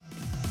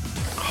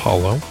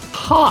Hello.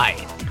 Hi.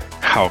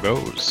 How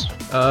goes?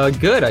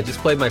 Good. I just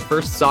played my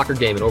first soccer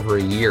game in over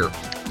a year.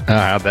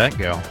 How'd that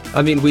go?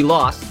 I mean, we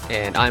lost,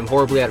 and I'm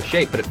horribly out of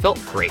shape, but it felt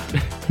great.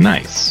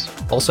 Nice.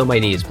 Also, my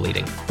knee is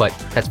bleeding, but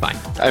that's fine.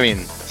 I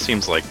mean,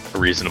 seems like a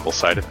reasonable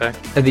side effect.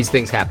 And these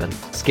things happen.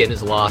 Skin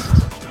is lost,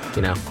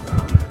 you know.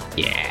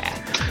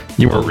 Yeah.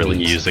 You weren't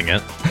really using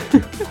it.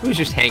 It was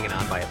just hanging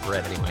on by a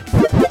thread anyway.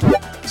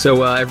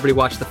 So, everybody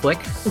watch the flick?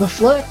 The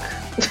flick?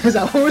 Is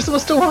that what we're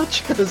supposed to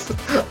watch? Because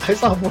I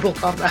saw Mortal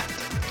Kombat.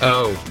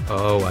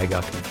 Oh, I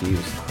got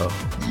confused. Oh.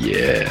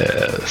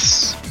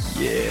 Yes.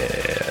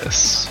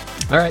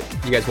 All right,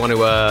 you guys want to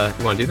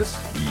do this?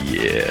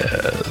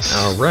 Yes.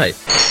 All right.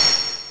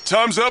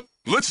 Time's up.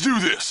 Let's do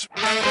this.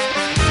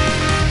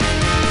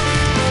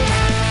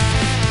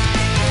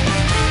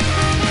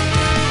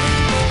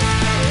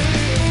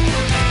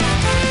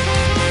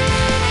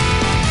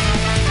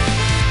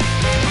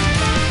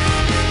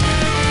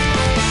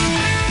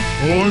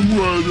 I'm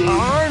ready.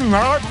 I'm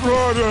not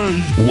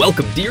ready.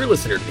 Welcome, dear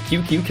listener, to the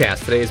QQ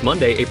Cast. Today is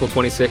Monday, April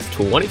 26th,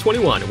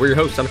 2021. We're your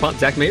hosts, Sonapont,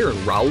 Zach Mayer, and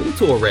Raul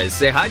Torres.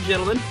 Say hi,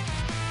 gentlemen.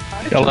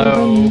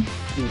 Hello.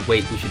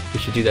 Wait, we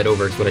should do that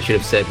over. So what I should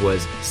have said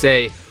was,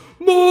 say,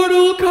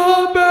 Mortal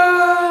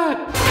Kombat!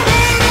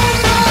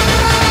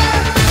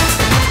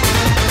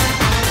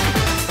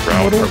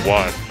 Round for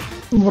one.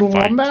 Mortal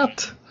Fight.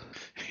 Wombat?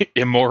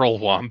 Immoral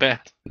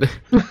Wombat.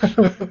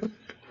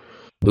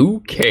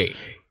 Liu Kang,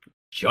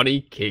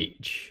 Johnny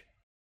Cage,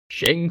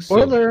 Shang Tsung.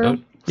 Spoiler. Oh,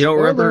 you don't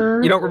remember?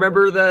 Spoiler. You don't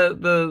remember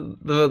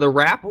the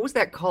rap? What was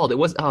that called? It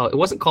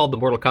wasn't called the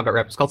Mortal Kombat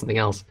rap. It was called something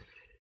else.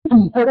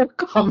 Mortal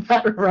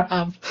Kombat rap.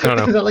 I don't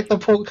know. Is that like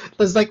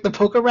the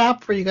poker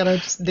rap where you gotta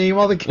just name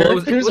all the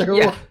characters? or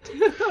yeah. what?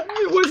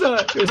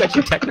 it was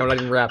actually techno, not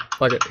even rap.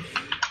 Fuck it.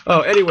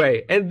 Oh,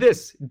 anyway, and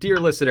this, dear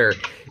listener,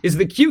 is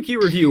the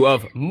QQ review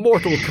of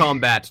Mortal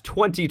Kombat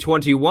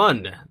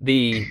 2021,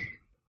 the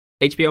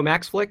HBO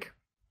Max flick.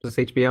 Is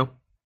this HBO?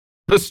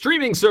 The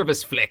streaming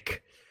service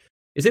flick.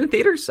 Is it in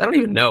theaters? I don't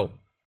even know.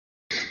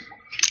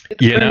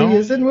 You know? It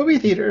is in movie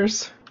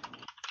theaters.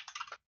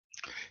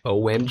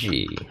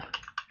 OMG.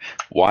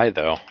 Why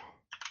though?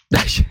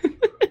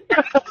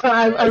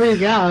 I mean,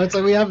 yeah, it's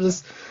like we have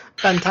this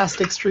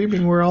fantastic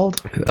streaming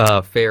world.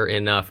 Fair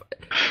enough.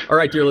 All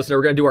right, dear listener,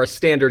 we're going to do our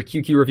standard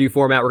QQ review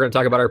format. We're going to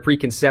talk about our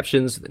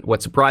preconceptions,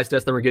 what surprised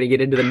us, then we're going to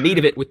get into the meat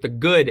of it with the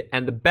good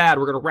and the bad.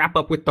 We're going to wrap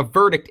up with the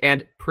verdict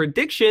and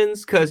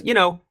predictions, because, you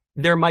know,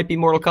 there might be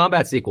Mortal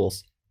Kombat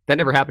sequels. That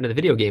never happened in the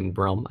video game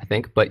realm, I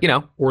think, but, you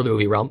know, or the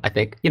movie realm, I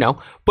think, you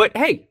know. But,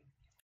 hey,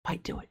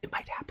 might do it. It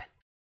might happen.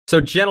 So,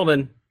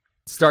 gentlemen,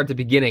 start at the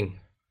beginning.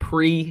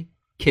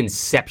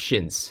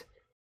 Preconceptions.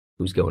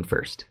 Who's going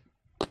first?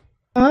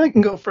 I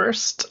can go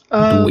first.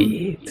 Do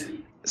it.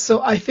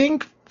 So I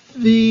think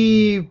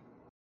the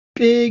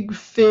big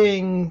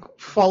thing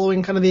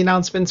following kind of the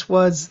announcements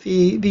was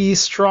the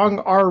strong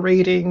R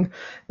rating.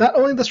 Not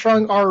only the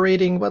strong R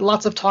rating, but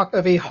lots of talk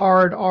of a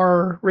hard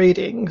R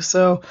rating.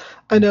 So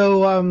I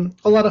know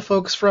a lot of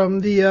folks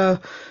from the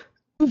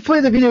who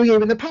played the video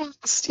game in the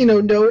past,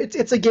 know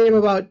it's a game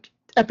about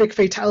epic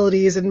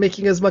fatalities and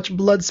making as much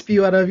blood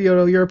spew out of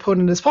your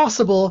opponent as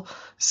possible.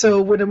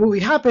 So when a movie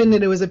happened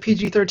and it was a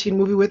PG-13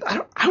 movie with,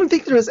 I don't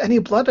think there was any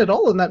blood at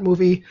all in that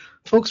movie.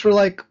 Folks were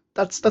like,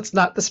 that's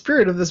not the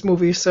spirit of this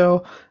movie.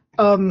 So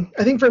I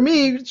think for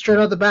me, straight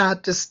out the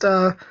bat, just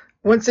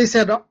once they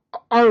said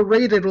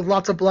R-rated with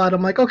lots of blood,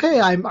 I'm like, okay,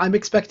 I'm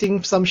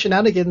expecting some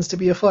shenanigans to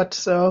be afoot.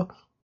 So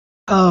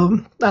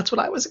that's what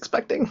I was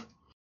expecting.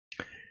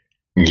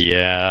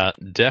 Yeah,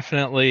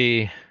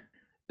 definitely.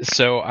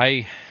 So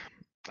I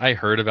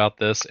heard about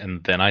this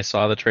and then I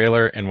saw the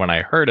trailer, and when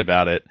I heard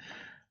about it,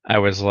 I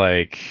was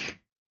like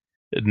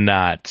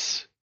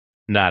not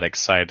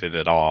excited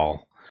at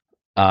all.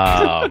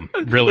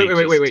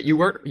 Really. Wait. You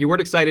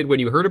weren't excited when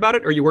you heard about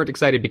it, or you weren't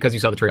excited because you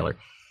saw the trailer?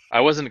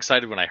 I wasn't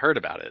excited when I heard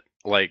about it.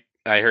 Like,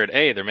 I heard,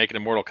 hey, they're making a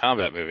Mortal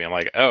Kombat movie. I'm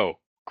like, oh,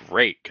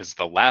 great, because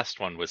the last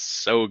one was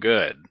so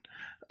good.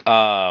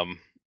 And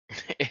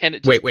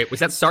it just, Wait,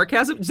 was that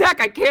sarcasm?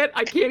 Zach, I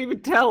can't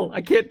even tell.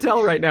 I can't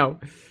tell right now.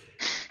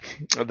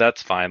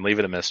 That's fine. Leave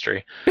it a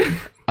mystery.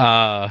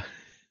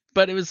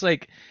 But it was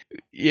like,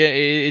 yeah,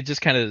 it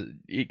just kind of,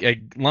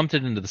 I lumped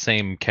it into the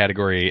same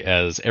category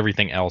as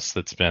everything else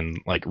that's been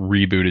like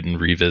rebooted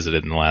and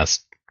revisited in the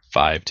last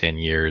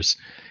 5-10 years.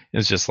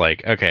 It's just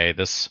like, okay,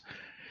 this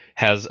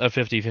has a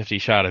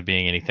 50-50 shot of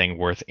being anything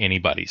worth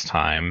anybody's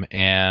time,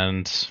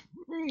 and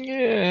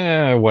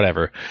yeah,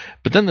 whatever.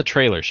 But then the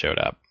trailer showed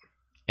up,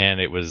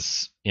 and it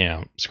was,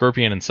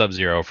 Scorpion and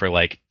Sub-Zero for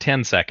like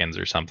 10 seconds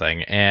or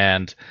something,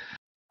 and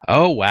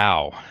oh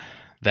wow,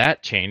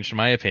 that changed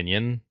my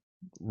opinion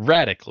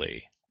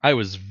radically. I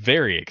was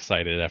very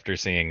excited after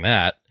seeing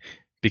that,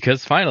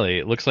 because finally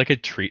it looks like a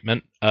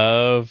treatment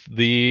of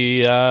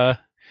the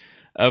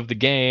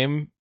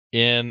game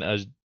in a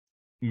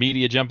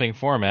media jumping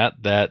format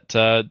that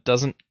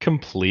doesn't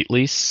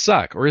completely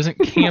suck or isn't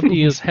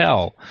campy as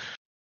hell.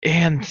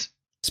 And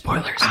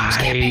Spoilers.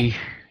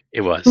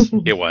 it was,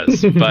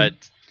 but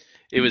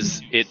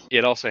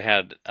It also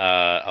had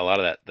a lot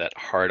of that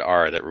hard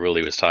R that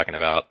Ruli was talking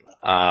about.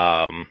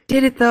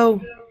 Did it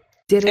though?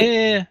 Did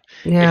it?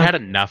 It had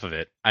enough of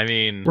it. I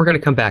mean, we're gonna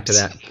come back to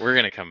that. We're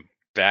gonna come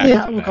back.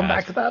 Yeah, to we'll that. come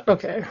back to that.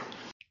 Okay.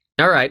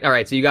 All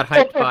right. So you got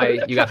hyped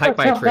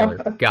by a trailer.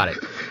 Got it.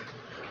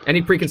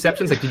 Any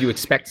preconceptions? Like, did you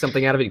expect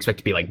something out of it? You expect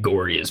it to be like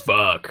gory as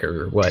fuck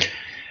or what?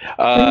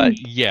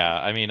 Yeah,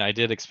 I mean, I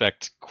did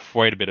expect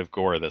quite a bit of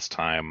gore this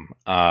time.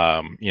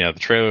 The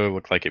trailer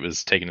looked like it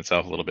was taking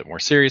itself a little bit more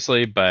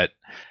seriously, but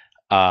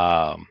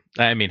I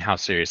mean, how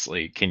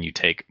seriously can you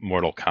take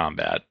Mortal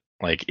Kombat?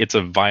 Like, it's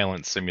a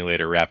violence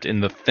simulator wrapped in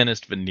the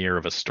thinnest veneer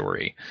of a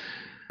story.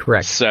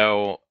 Correct.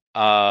 So,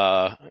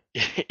 I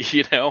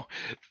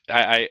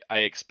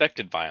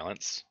expected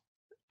violence.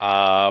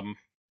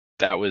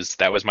 That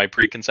was my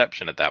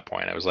preconception at that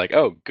point. I was like,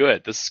 oh,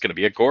 good, this is going to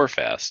be a gore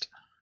fest.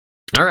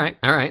 All right.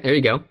 There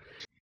you go.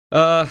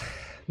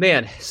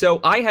 Man, so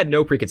I had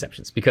no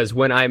preconceptions because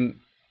when I'm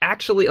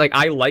actually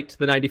I liked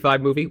the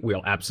 95 movie.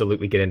 We'll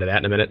absolutely get into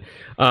that in a minute.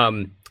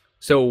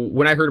 So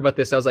when I heard about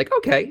this, I was like,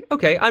 okay.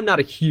 I'm not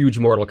a huge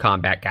Mortal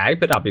Kombat guy,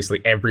 but obviously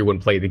everyone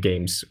played the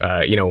games,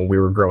 when we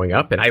were growing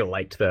up, and I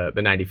liked the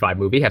 95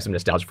 movie, have some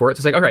nostalgia for it. So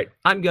it's like, all right,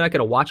 I'm not going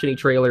to watch any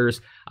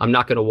trailers. I'm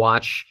not going to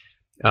watch.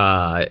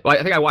 I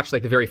think I watched the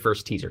very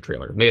first teaser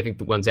trailer. Maybe I think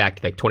the one, Zach,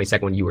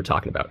 22nd one you were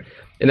talking about.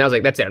 And I was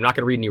like, that's it. I'm not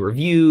going to read any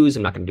reviews.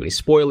 I'm not going to do any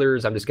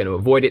spoilers. I'm just going to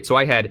avoid it. So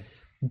I had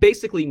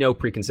basically no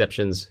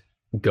preconceptions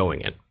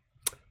going in.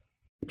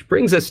 Which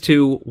brings us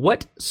to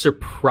what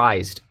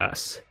surprised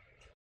us.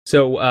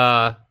 So,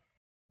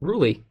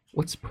 Ruli,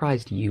 what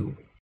surprised you?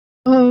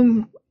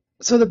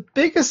 So the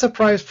biggest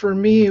surprise for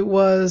me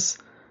was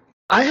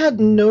I had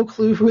no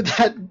clue who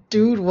that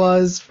dude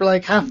was for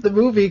half the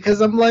movie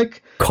because I'm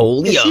like,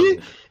 Cole Young.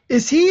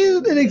 Is he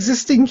an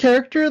existing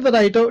character that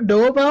I don't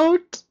know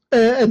about?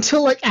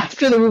 Until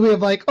after the movie,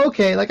 I'm like,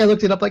 okay, I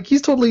looked it up,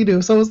 he's totally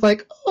new. So I was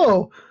like,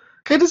 oh,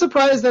 kind of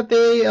surprised that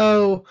they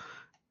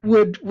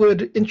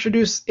would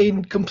introduce a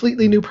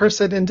completely new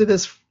person into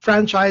this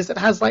franchise that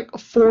has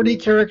 40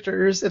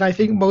 characters, and I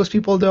think most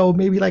people know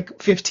maybe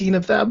 15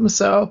 of them.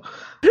 So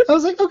I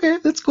was like, okay,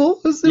 that's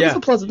cool. It was a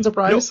pleasant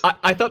surprise. No,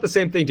 I thought the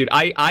same thing, dude.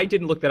 I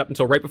didn't look that up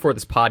until right before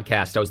this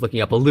podcast. I was looking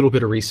up a little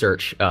bit of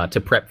research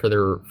to prep for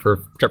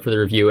the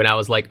review, and I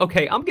was like,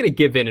 okay, I'm gonna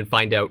give in and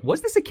find out,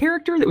 was this a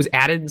character that was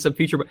added in some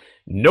future?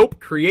 Nope,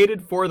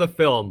 created for the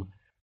film.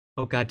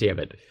 Oh, god damn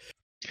it.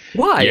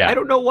 Why? Yeah. I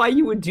don't know why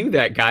you would do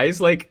that,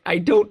 guys. I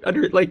don't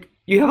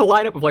you have a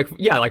lineup of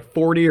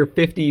 40 or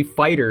 50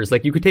 fighters.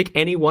 You could take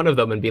any one of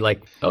them and be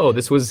like, oh,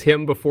 this was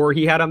him before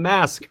he had a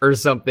mask or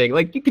something.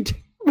 You could,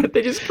 but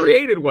they just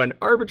created one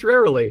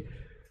arbitrarily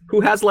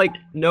who has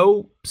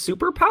no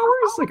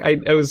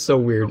superpowers. It was so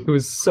weird. It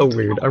was so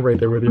weird. I'm right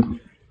there with you.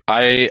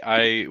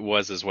 I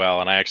was as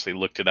well, and I actually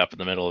looked it up in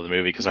the middle of the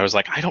movie because I was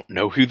like, I don't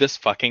know who this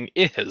fucking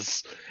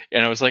is.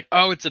 And I was like,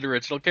 oh, it's an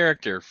original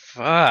character.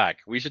 Fuck.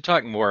 We should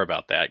talk more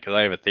about that because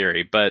I have a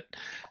theory. But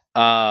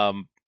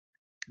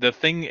the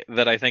thing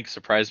that I think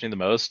surprised me the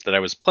most, that I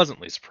was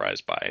pleasantly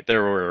surprised by,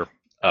 there were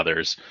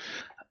others,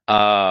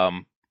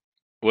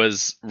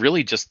 was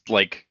really just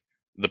the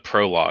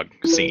prologue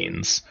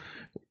scenes.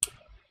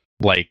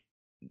 The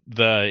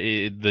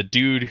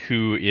dude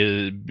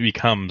who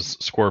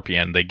becomes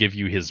Scorpion, they give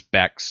you his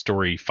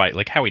backstory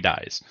fight, how he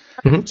dies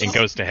and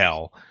goes to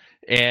hell.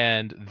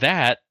 And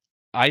that,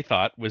 I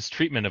thought, was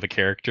treatment of a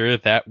character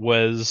that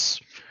was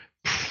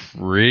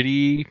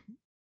pretty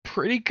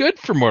good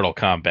for Mortal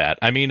Kombat.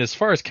 I mean, as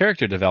far as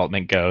character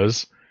development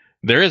goes,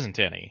 there isn't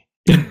any.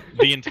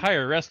 The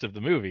entire rest of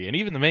the movie, and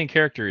even the main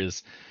character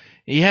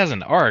he has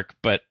an arc,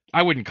 but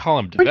I wouldn't call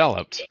him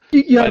developed.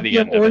 You have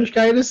orange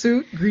guy in a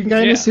suit, green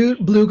guy in a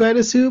suit, blue guy in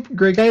a suit,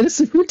 gray guy in a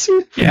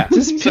suit. Yeah.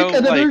 Just pick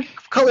another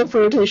color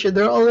for rotation.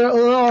 They're all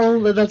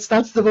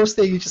that's the most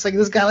thing. It's just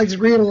this guy likes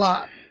green a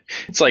lot.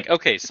 It's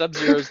okay,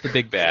 Sub-Zero's the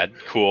big bad.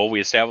 Cool, we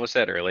established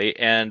that early.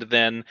 And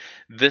then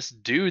this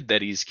dude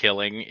that he's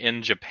killing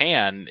in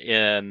Japan,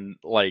 in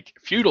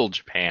feudal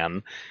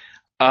Japan,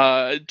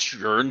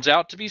 turns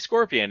out to be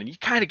Scorpion. And you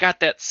kind of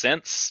got that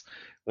sense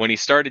when he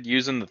started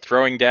using the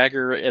throwing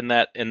dagger in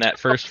that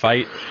first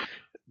fight.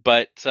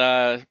 But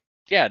it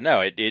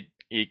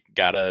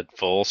got a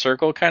full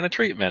circle kind of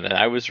treatment, and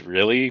I was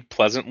really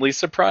pleasantly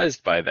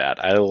surprised by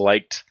that. I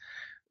liked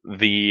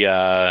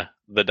the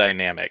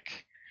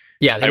dynamic.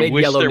 Yeah, they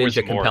made Yellow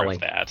Ninja more compelling.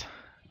 Of that.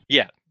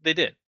 Yeah, they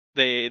did.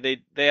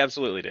 They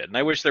absolutely did, and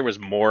I wish there was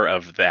more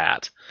of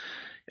that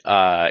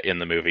in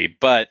the movie.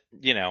 But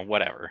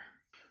whatever.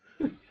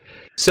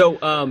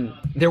 So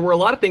there were a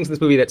lot of things in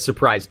this movie that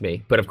surprised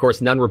me, but of course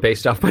none were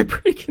based off my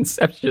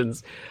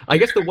preconceptions. I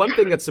guess the one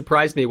thing that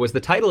surprised me was the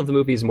title of the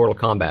movie is Mortal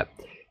Kombat.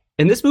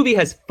 And this movie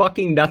has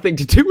fucking nothing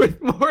to do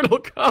with Mortal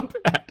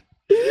Kombat.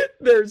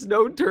 There's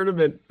no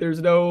tournament.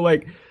 There's no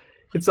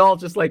it's all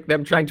just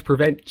them trying to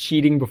prevent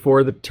cheating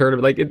before the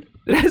tournament. It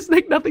has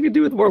nothing to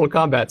do with Mortal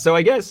Kombat. So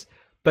I guess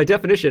by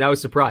definition I was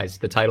surprised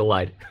the title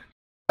lied.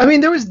 I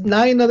mean, there was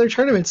 9 other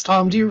tournaments,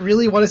 Tom. Do you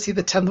really want to see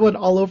the 10th one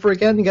all over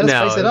again? You got to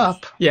spice it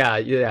up. Yeah.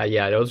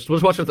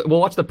 We'll watch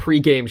the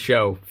pregame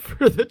show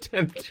for the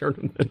 10th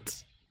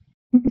tournament.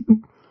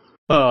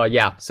 Oh,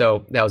 yeah.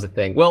 So that was a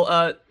thing.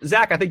 Well,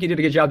 Zach, I think you did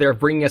a good job there of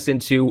bringing us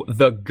into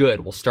the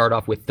good. We'll start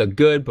off with the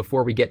good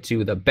before we get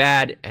to the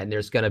bad, and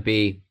there's gonna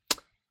be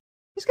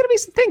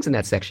some things in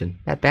that section,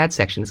 that bad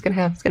section. It's gonna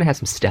have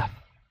some stuff.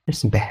 There's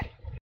some bad.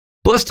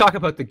 But let's talk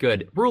about the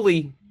good.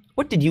 Ruli,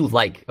 what did you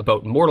like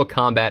about Mortal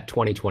Kombat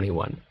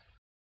 2021?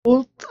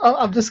 Well,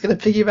 I'm just going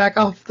to piggyback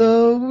off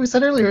what we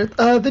said earlier.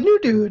 The new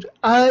dude,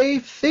 I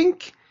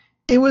think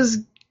it was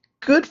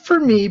good for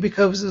me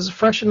because it was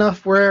fresh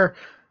enough where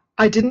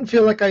I didn't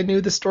feel like I knew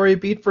the story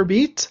beat for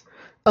beat.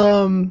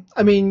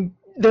 I mean,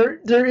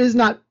 there is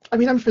not. I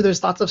mean, I'm sure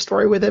there's lots of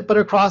story with it, but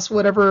across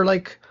whatever,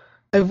 like,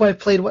 I've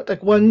played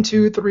 1,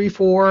 2, 3,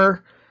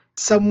 4,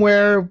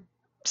 somewhere,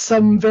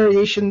 some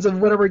variations of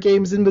whatever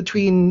games in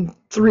between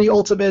 3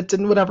 Ultimate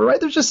and whatever,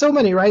 right? There's just so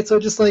many, right? So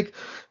just like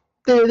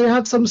they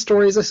have some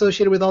stories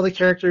associated with all the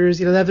characters,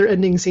 they have their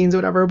ending scenes or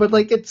whatever, but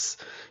like you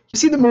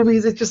see the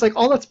movies, it's just like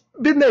all that's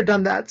been there,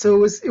 done that. So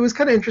it was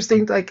kind of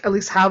interesting to like at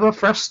least have a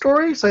fresh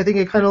story. So I think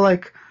it kind of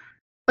like,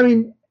 I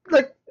mean,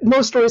 like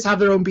most stories have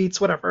their own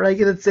beats, whatever. Like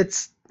it's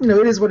it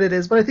is what it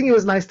is. But I think it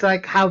was nice to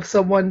like have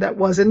someone that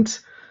wasn't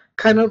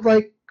kind of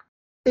like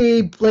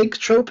a blank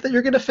trope that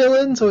you're gonna fill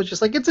in. So it's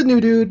just like, it's a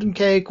new dude.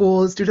 Okay,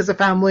 cool. This dude has a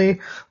family.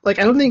 Like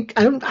I don't think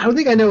I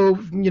know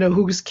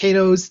who's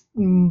Kano's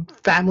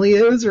family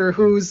is or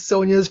who's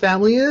Sonya's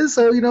family is.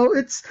 So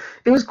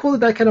it was cool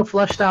that kind of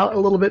fleshed out a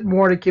little bit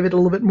more to give it a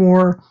little bit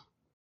more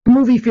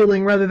movie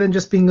feeling rather than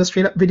just being a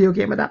straight up video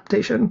game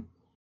adaptation.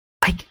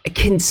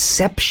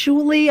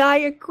 Conceptually, I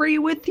agree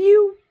with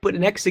you, but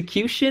in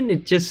execution,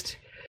 it just.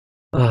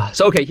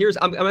 So okay,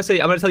 I'm gonna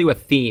tell you a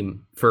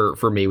theme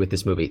for me with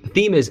this movie. The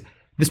theme is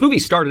this movie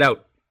started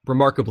out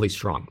remarkably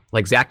strong.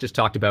 Like Zach just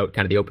talked about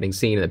kind of the opening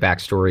scene and the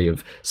backstory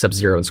of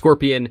Sub-Zero and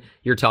Scorpion.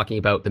 You're talking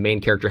about the main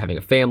character having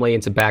a family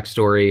and some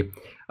backstory.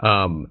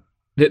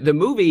 The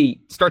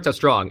movie starts out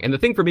strong, and the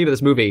thing for me with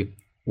this movie,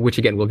 which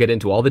again we'll get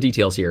into all the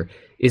details here,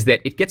 is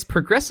that it gets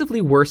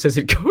progressively worse as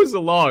it goes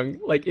along.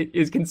 Like it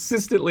is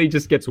consistently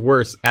just gets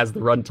worse as the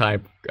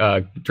runtime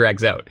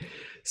drags out.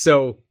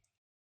 So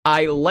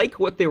I like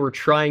what they were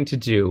trying to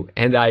do,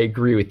 and I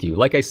agree with you.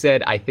 Like I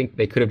said, I think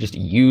they could have just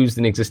used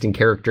an existing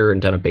character and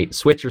done a bait and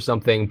switch or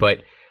something,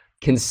 but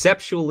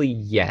conceptually,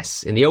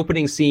 yes. And the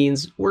opening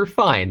scenes were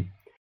fine.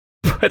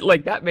 But,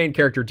 like, that main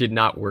character did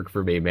not work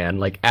for me, man.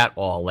 Like, at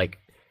all. Like,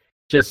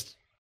 just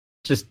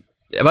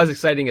about as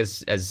exciting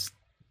as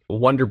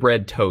Wonder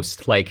Bread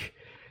toast. Like,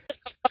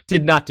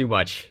 did not do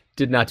much.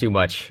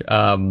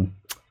 Well,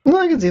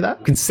 I can see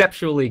that.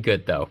 Conceptually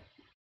good, though.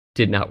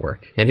 Did not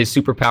work. And his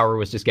superpower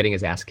was just getting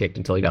his ass kicked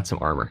until he got some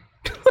armor.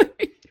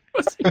 It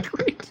wasn't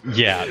great.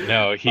 Yeah,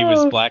 no, he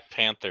was Black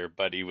Panther,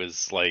 but he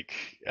was like,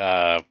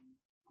 I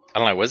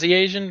don't know, was he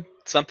Asian?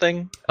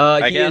 Something?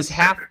 He is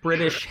half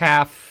British,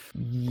 half,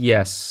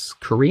 yes,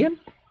 Korean?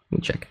 Let me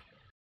check.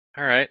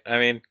 All right, I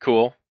mean,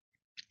 cool.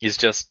 He's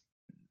just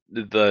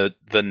the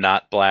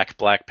not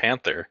Black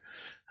Panther.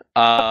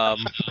 Yeah,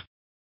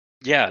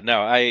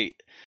 no, I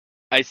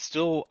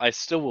still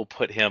will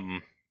put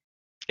him.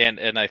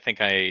 And I think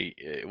I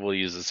will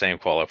use the same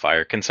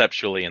qualifier,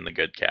 conceptually in the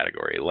good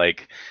category.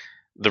 Like,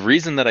 the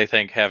reason that I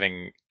think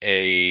having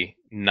a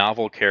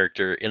novel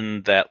character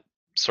in that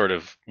sort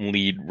of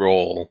lead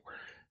role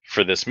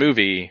for this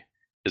movie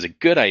is a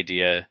good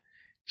idea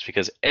is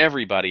because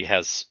everybody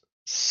has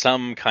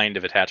some kind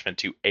of attachment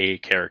to a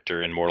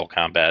character in Mortal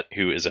Kombat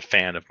who is a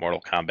fan of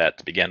Mortal Kombat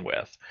to begin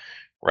with,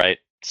 right?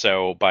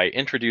 So by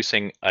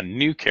introducing a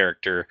new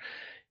character,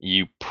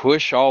 you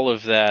push all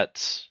of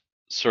that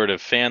sort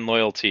of fan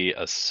loyalty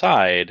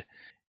aside,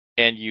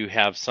 and you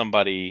have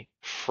somebody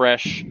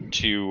fresh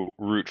to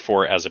root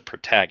for as a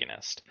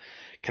protagonist.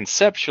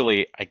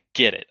 Conceptually, I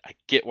get it. I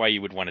get why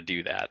you would want to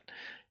do that.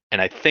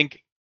 And I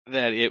think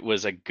that it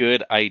was a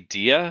good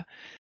idea.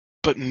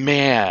 But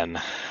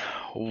man,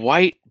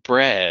 white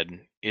bread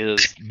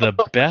is the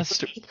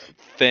best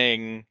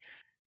thing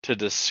to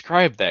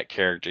describe that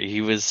character.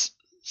 He was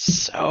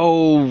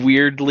so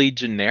weirdly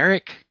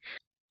generic.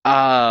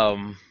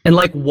 And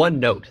like one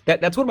note,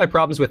 that's one of my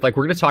problems with, like,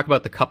 we're going to talk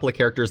about the couple of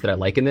characters that I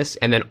like in this,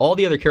 and then all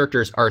the other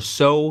characters are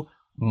so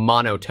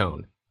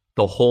monotone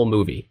the whole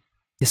movie.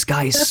 This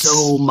guy is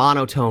so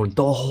monotone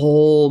the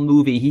whole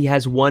movie. He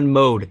has one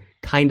mode,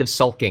 kind of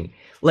sulking.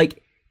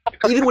 Like,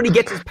 even when he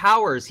gets his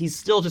powers, he's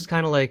still just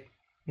kind of like,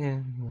 yeah.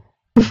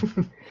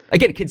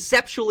 Again,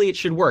 conceptually, it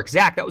should work.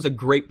 Zach, that was a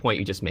great point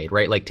you just made,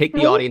 right? Like, take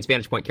the audience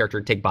vantage point character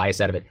and take bias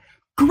out of it.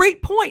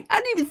 Great point. I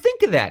didn't even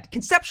think of that.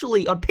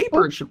 Conceptually, on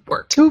paper, it should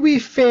work. To be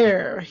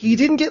fair, he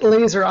didn't get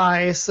laser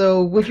eyes,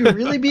 so would you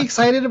really be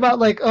excited about,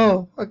 like,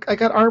 oh, I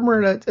got armor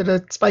and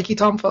a spiky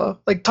tonfa?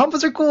 Like,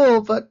 tonfas are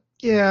cool, but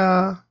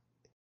yeah.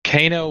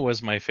 Kano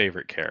was my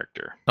favorite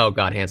character. Oh,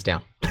 God, hands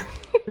down.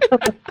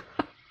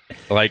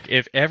 Like,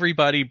 if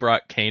everybody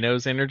brought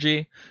Kano's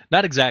energy,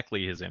 not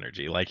exactly his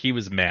energy, like he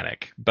was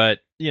manic, but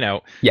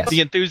Yes.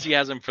 the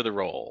enthusiasm for the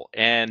role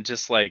and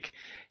just like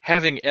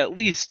having at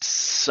least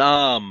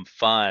some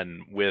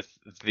fun with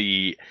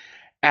the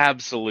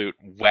absolute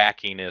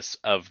wackiness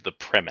of the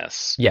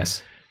premise.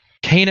 Yes.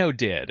 Kano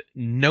did.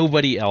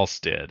 Nobody else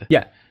did.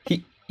 Yeah.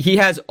 He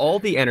has all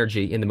the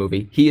energy in the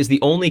movie. He is the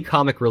only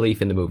comic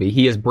relief in the movie.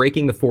 He is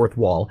breaking the fourth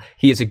wall.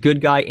 He is a good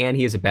guy and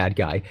he is a bad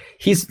guy.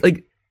 He's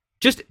like,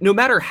 just no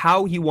matter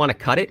how you want to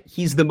cut it,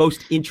 he's the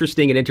most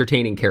interesting and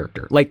entertaining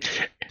character. Like,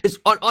 it's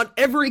on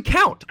every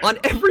count. On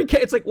every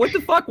count. It's like, what the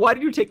fuck? Why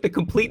did you take the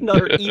complete and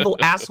utter evil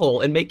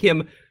asshole and make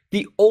him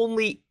the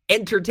only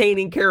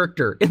entertaining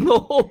character in the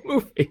whole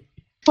movie?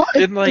 Well,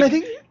 and I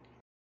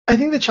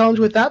think the challenge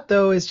with that,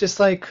 though, is just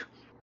like,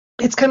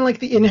 it's kind of like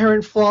the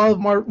inherent flaw of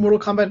Mortal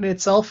Kombat in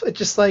itself. It's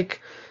just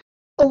like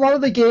a lot of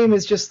the game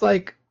is just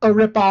like a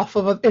rip-off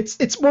of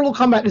it's Mortal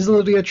Kombat is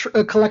literally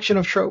a collection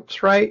of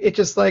tropes, right? It's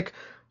just like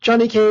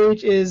Johnny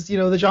Cage is,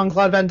 the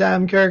Jean-Claude Van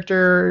Damme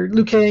character,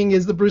 Liu Kang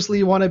is the Bruce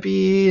Lee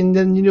wannabe, and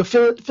then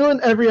fill in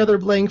every other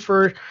blank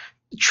for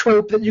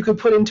trope that you could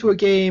put into a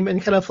game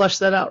and kind of flesh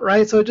that out,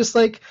 right? So just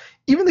like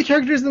even the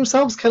characters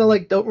themselves kind of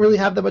like don't really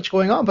have that much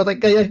going on, but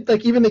like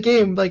even the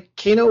game, like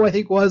Kano, I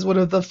think was one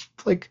of the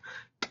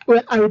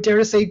I would dare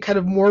to say kind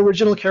of more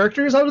original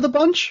characters out of the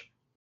bunch.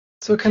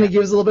 So it kind of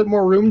gives a little bit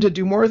more room to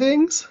do more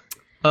things.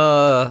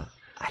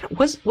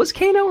 Was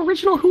Kano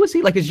original? Who was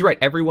he? Like, 'cause you're right,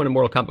 everyone in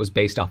Mortal Kombat was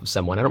based off of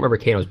someone. I don't remember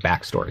Kano's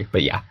backstory,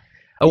 but yeah.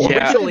 Oh,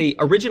 Yeah.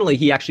 Originally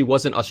he actually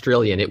wasn't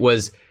Australian.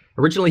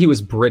 Originally he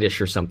was British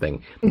or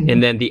something. Mhm.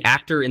 And then the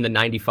actor in the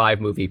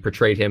 95 movie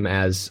portrayed him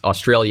as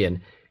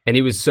Australian. And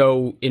he was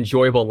so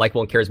enjoyable and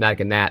likable and charismatic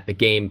in that, the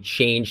game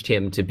changed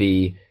him to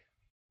be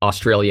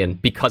Australian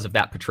because of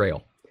that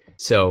portrayal.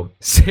 So,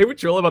 say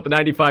what you will about the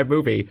 95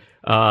 movie,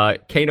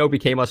 Kano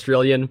became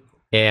Australian,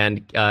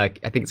 and I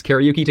think it's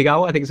Karayuki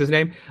Tagawa, I think is his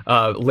name,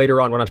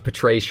 later on went on to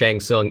portray Shang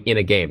Tsung in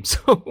a game.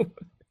 So,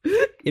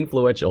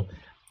 influential.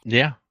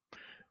 Yeah.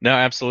 No,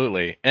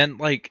 absolutely. And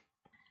like,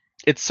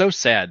 it's so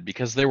sad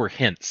because there were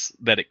hints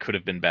that it could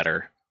have been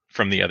better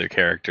from the other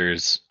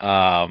characters.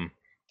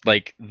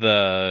 Like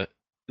the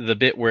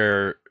bit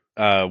where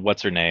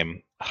what's her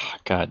name? Oh,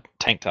 God,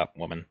 tank top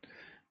woman.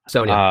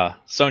 Sonya.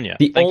 Sonya.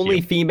 The thank only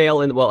you.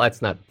 female in, well,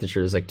 that's not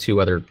true. There's like two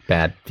other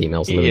bad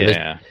females in the movie.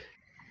 Yeah.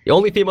 The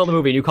only female in the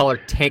movie, and you call her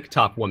tank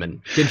top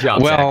woman. Good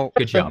job, Well, Zach.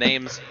 Good job.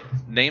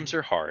 names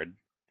are hard,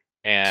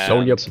 and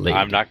Sonya Blade.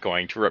 I'm not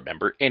going to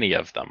remember any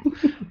of them.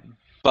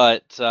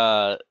 But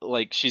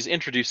like, she's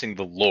introducing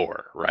the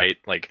lore, right?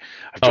 Like,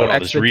 I've done all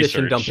this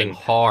expedition research. dumping and-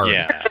 hard.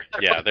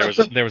 Yeah.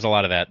 There was a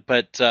lot of that.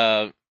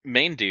 But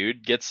main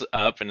dude gets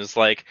up and is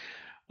like,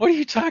 "What are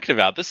you talking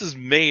about? This is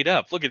made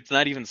up. Look, it's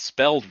not even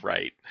spelled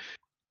right."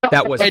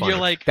 That was And funny.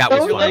 you're like, that was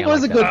That funny.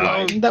 was I a like good that.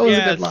 line. That was a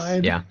yes. good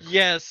line. Yeah.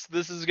 Yes,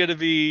 this is gonna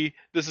be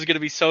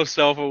so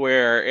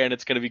self-aware, and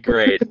it's gonna be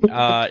great.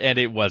 And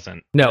it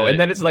wasn't. No, and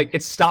then it's like,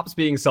 it stops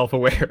being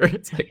self-aware.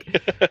 It's like,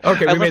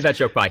 okay, we made that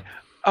joke, bye.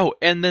 Oh,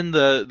 and then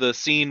the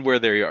scene where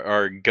they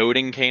are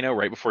goading Kano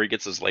right before he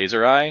gets his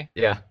laser eye,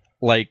 Yeah.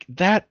 like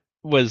it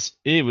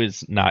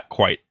was not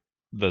quite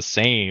the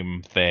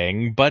same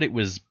thing, but it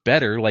was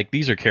better. Like,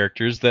 these are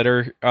characters that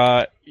are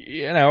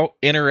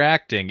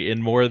interacting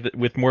in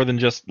with more than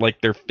just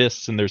like their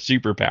fists and their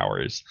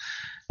superpowers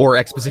Or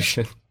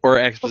exposition. or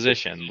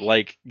exposition.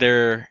 Like,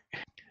 they're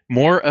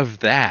more of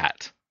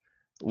that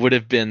would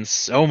have been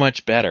so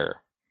much better,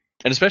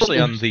 and especially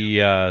on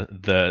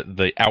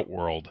the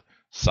Outworld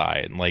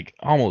side, like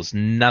almost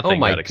nothing Oh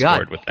my got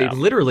explored god. with They that.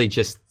 literally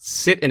just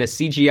sit in a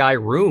CGI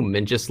room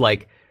and just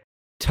like,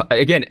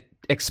 again,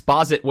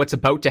 exposit what's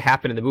about to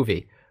happen in the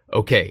movie.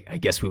 Okay, I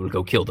guess we will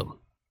go kill them.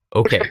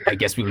 Okay, I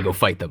guess we will go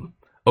fight them.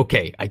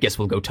 Okay, I guess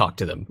we'll go talk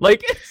to them.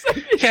 Like, it's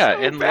Yeah,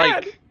 so and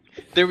bad. like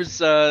there was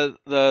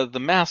the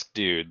masked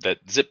dude that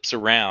zips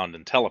around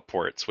and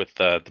teleports with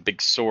the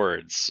big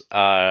swords.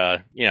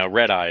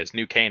 Red Eyes,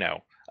 new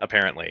Kano,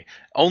 apparently.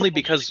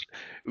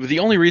 The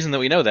only reason that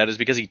we know that is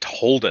because he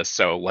told us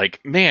so. Like,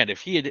 man, if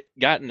he had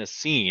gotten a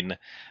scene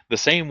the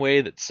same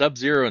way that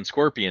Sub-Zero and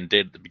Scorpion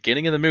did at the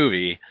beginning of the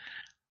movie,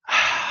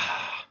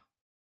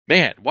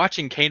 man,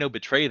 watching Kano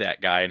betray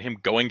that guy and him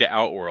going to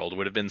Outworld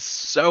would have been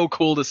so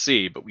cool to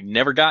see, but we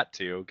never got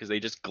to because they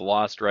just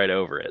glossed right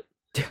over it.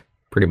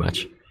 Pretty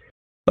much.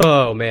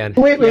 Oh man.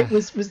 Wait, Yeah.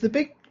 was the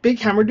big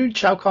hammer dude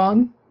Shao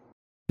Kahn?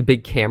 The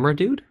big camera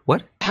dude?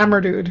 What? Hammer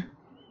dude.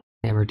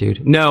 Hammer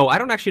dude. No, I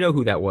don't actually know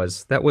who that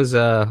was. That was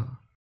I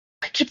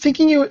kept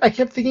thinking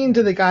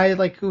to the guy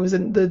like who was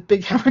in the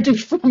big hammer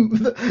dude from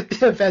the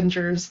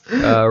Avengers.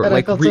 That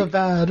like I felt so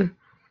bad.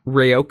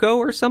 Ryoko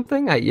or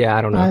something? I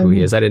don't know who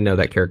he is. I didn't know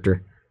that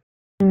character.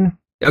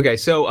 Okay,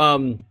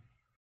 so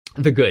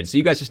the good. So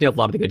you guys just nailed a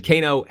lot of the good.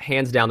 Kano,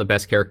 hands down the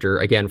best character,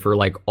 again, for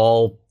like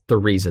all the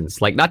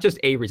reasons. Like, not just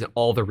a reason,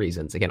 all the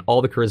reasons. Again,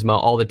 all the charisma,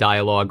 all the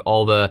dialogue,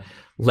 all the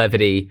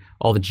levity,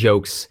 all the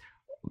jokes,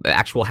 the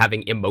actual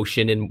having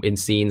emotion in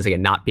scenes,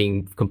 again, not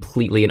being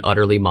completely and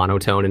utterly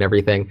monotone and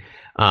everything.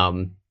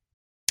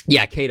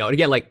 Yeah, Kano. And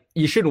again, like,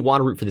 you shouldn't want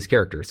to root for this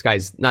character. This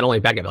guy's not only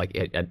a bad guy, but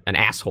like an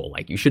asshole.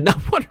 Like, you should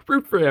not want to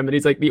root for him. And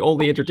he's like the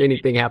only entertaining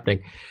thing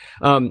happening.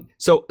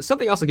 So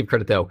something else I'll give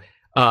credit though.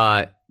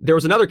 There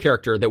was another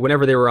character that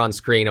whenever they were on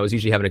screen, I was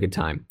usually having a good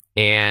time.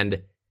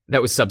 And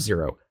that was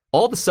Sub-Zero.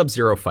 All the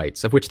Sub-Zero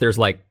fights, of which there's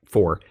like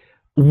 4,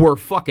 were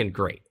fucking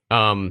great.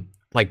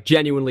 Like,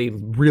 genuinely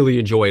really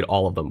enjoyed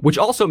all of them, which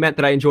also meant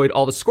that I enjoyed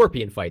all the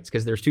Scorpion fights,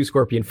 because there's 2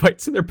 Scorpion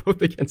fights and they're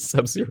both against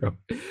Sub-Zero.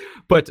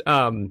 But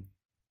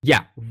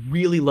yeah,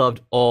 really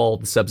loved all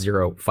the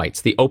Sub-Zero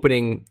fights. The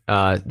opening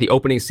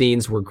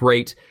scenes were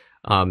great,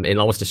 and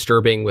almost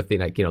disturbing with the,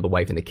 like, you know, the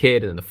wife and the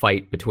kid, and then the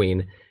fight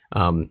between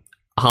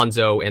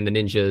Hanzo and the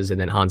ninjas,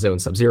 and then Hanzo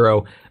and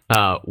Sub-Zero.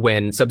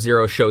 When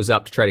Sub-Zero shows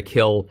up to try to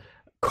kill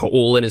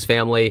Cole and his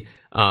family,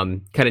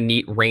 kind of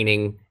neat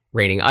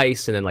raining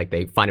ice, and then like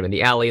they find him in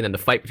the alley, and then the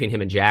fight between him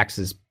and Jax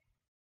is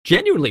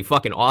genuinely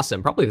fucking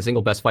awesome. Probably the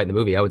single best fight in the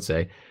movie, I would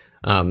say.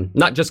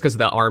 Not just because of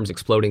the arms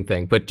exploding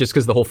thing, but just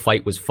because the whole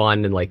fight was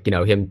fun, and like, you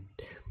know, him,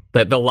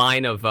 the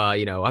line of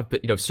you know, I've been,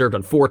 you know, served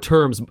on 4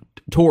 tours,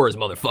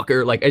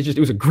 motherfucker. Like, it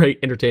was a great,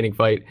 entertaining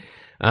fight.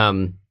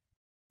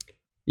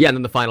 Yeah, and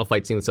then the final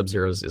fight scene with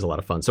Sub-Zero is a lot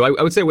of fun. So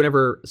I would say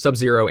whenever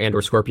Sub-Zero and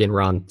or Scorpion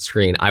were on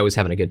screen, I was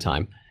having a good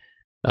time.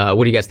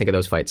 What do you guys think of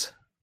those fights?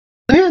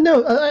 Yeah,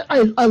 no,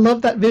 I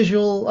love that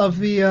visual of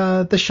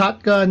the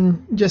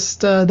shotgun,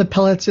 just the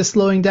pellets just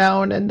slowing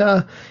down, and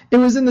it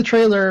was in the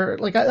trailer.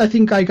 Like, I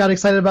think I got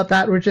excited about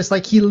that, where just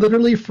like he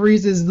literally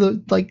freezes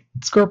the like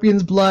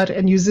Scorpion's blood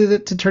and uses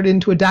it to turn it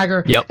into a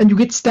dagger, Yep. and you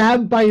get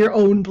stabbed by your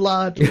own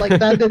blood. Like,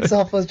 that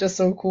itself was just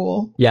so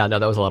cool. Yeah, no,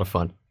 that was a lot of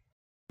fun.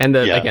 And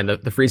again,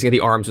 the freezing of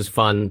the arms was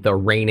fun. The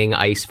raining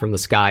ice from the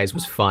skies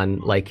was fun.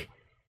 Like,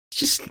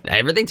 just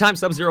everything time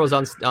Sub-Zero was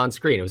on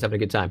screen, it was having a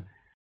good time.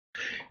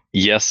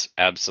 Yes,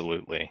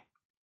 absolutely.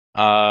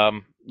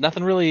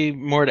 Nothing really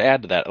more to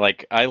add to that.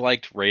 Like, I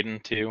liked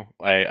Raiden too.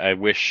 I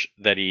wish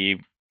that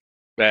he,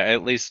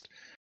 at least,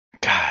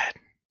 God,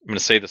 I'm going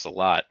to say this a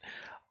lot.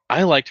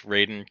 I liked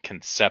Raiden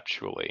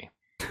conceptually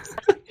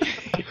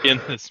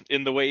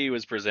in the way he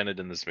was presented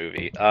in this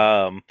movie.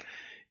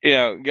 You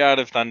know, God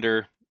of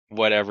Thunder,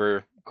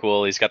 whatever,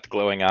 cool. He's got the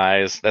glowing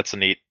eyes. That's a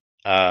neat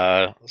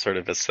sort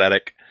of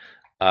aesthetic.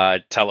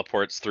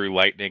 Teleports through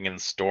lightning and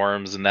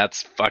storms, and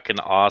that's fucking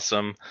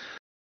awesome.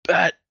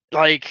 But,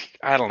 like,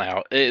 I don't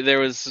know.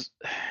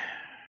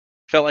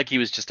 Felt like he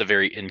was just a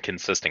very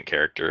inconsistent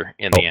character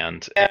in the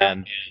end,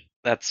 and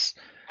that's.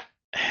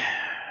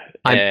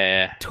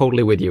 I'm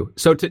totally with you.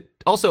 So to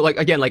also, like,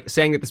 again, like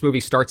saying that this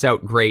movie starts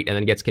out great and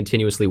then gets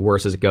continuously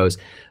worse as it goes.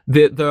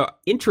 The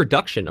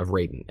introduction of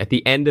Raiden at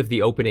the end of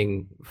the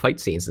opening fight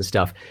scenes and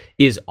stuff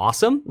is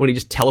awesome, when he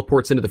just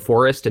teleports into the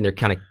forest and they're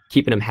kind of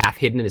keeping him half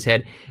hidden in his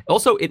head.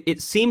 Also,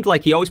 it seemed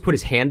like he always put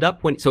his hand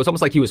up so it's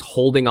almost like he was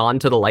holding on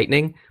to the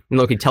lightning. And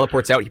like he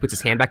teleports out, he puts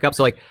his hand back up.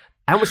 So like,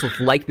 I almost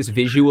like this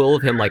visual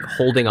of him like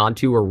holding on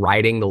to or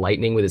riding the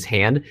lightning with his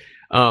hand.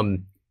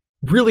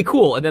 Really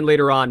cool. And then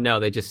later on,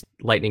 no,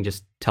 lightning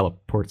just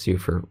teleports you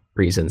for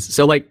reasons.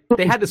 So like,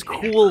 they had this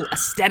cool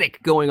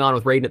aesthetic going on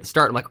with Raiden at the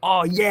start. I'm like,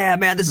 oh yeah,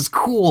 man, this is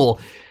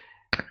cool.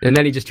 And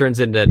then he just turns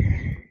into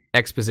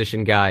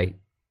exposition guy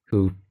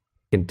who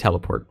can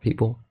teleport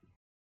people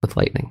with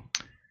lightning.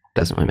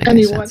 Doesn't really make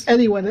any sense.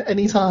 Anyone,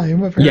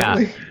 anytime, apparently.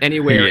 Yeah,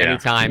 anywhere,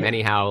 anytime,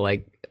 anyhow,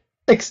 like.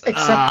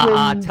 Except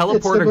when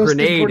teleport it's the a grenade.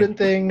 Most important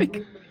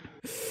thing.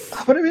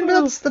 But I mean,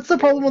 that's the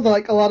problem with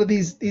like a lot of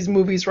these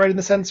movies, right? In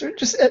the sense, or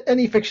just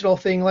any fictional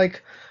thing.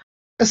 Like,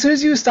 as soon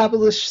as you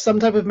establish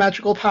some type of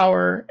magical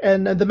power,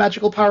 and the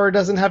magical power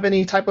doesn't have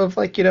any type of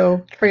like, you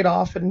know,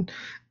 trade-off, and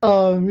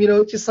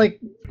just like,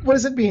 what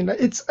does it mean? I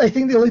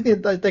think the only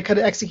thing that kind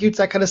of executes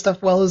that kind of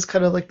stuff well is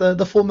kind of like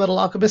the Full Metal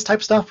Alchemist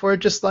type stuff, where it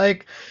just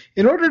like,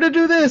 in order to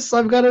do this,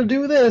 I've got to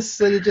do this,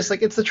 and it just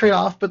like, it's the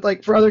trade-off. But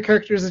like for other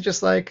characters, it's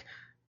just like,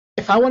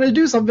 if I want to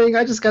do something,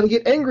 I just gotta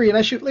get angry and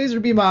I shoot laser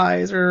beam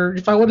eyes. Or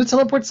if I want to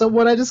teleport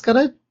someone, I just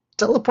gotta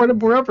teleport them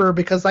wherever,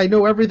 because I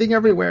know everything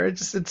everywhere.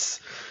 It's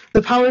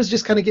the powers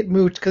just kind of get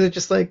moot, because it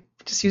just like,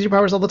 just use your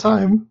powers all the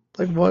time.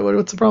 Like,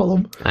 what's the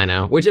problem? I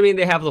know. Which, I mean,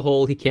 they have the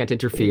whole he can't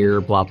interfere,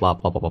 blah blah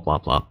blah blah blah blah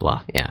blah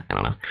blah. Yeah, I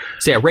don't know.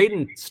 So yeah,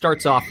 Raiden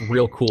starts off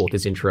real cool with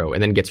his intro,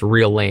 and then gets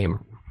real lame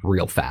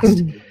real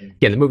fast.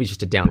 Yeah, the movie's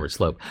just a downward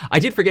slope. I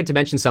did forget to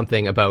mention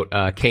something about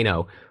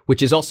Kano,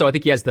 which is also, I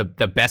think he has the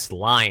best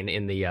line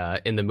in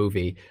the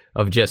movie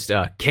of just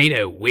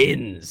Kano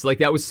wins. Like,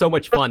 that was so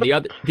much fun.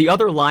 The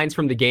other lines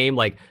from the game,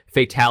 like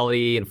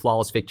fatality and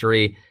flawless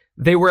victory,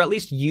 they were at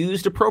least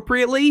used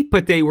appropriately,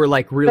 but they were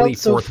like really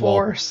fourth wall.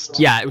 Forced.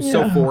 Yeah, it was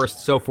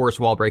so forced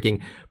wall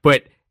breaking.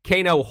 But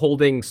Kano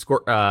holding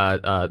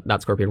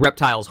not Scorpion,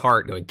 Reptile's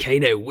heart, going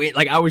Kano win.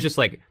 Like, I was just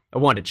like, I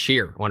wanted to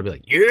cheer. I wanted to be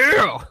like,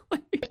 yeah.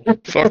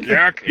 Fuck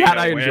yeah, that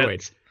I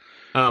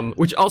enjoyed.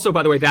 Which also,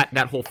 by the way,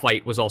 that whole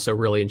fight was also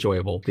really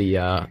enjoyable.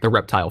 The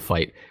reptile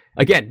fight.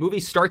 Again, movie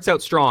starts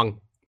out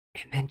strong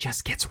and then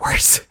just gets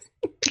worse.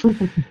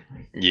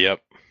 Yep.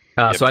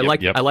 So I like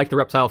the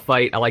reptile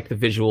fight. I like the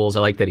visuals. I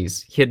like that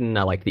he's hidden.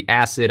 I like the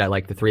acid. I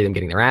like the 3 of them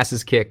getting their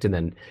asses kicked and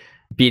then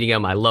beating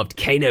him. I loved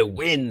Kano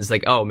wins.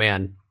 Like, oh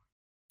man,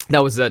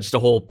 That was just a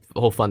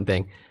whole fun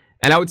thing.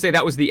 And I would say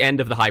that was the end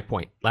of the high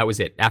point. That was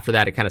it. After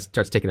that, it kind of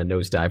starts taking a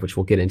nosedive, which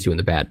we'll get into in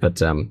the bad.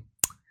 But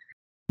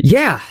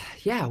yeah,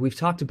 we've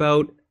talked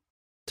about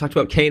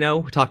Kano.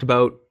 We talked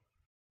about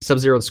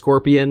Sub-Zero and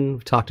Scorpion.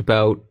 We talked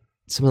about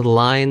some of the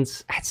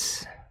lines.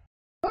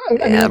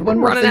 One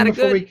more thing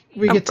before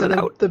we get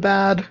to the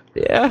bad.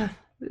 Yeah.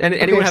 And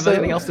anyone have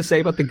anything else to say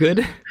about the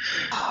good?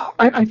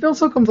 I feel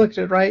so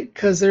conflicted, right?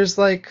 Because there's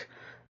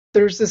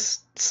this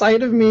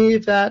side of me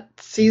that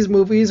sees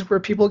movies where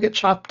people get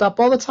chopped up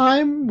all the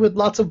time with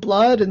lots of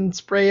blood and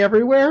spray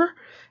everywhere.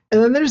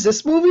 And then there's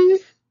this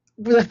movie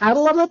that had a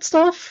lot of that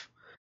stuff.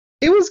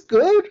 It was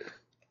good.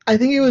 I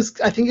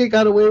think it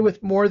got away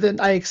with more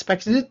than I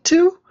expected it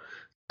to.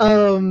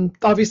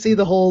 Obviously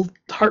the whole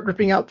heart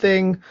ripping out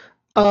thing.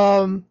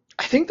 I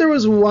think there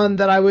was one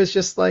that I was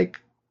just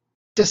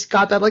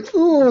got that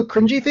ooh,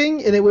 cringy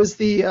thing, and it was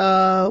the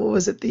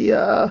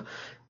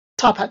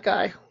Top Hat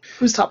guy.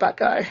 Who's Top Hat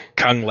guy?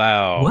 Kung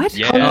Lao. What?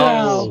 Yeah. Kung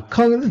Lao.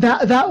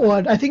 That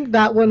one. I think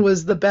that one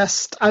was the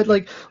best. I'd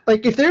like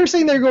if they were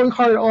saying they're going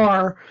hard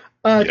R,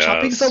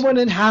 chopping someone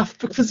in half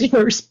because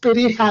your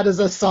spitting hat is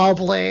a saw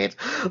blade.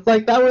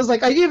 That was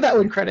I gave that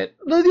one credit.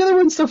 The other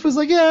one stuff was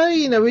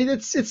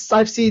it's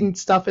I've seen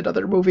stuff in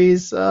other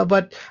movies,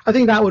 but I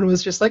think that one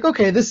was just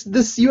okay,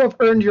 this you have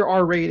earned your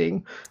R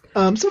rating.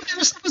 Some of the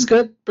other stuff was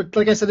good, but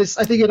like I said,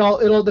 I think it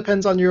all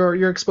depends on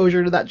your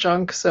exposure to that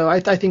junk. So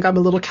I think I'm a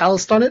little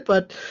calloused on it,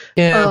 but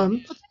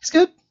it's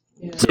good.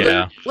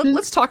 Yeah.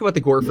 Let's talk about the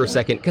gore for a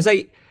second, because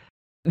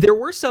there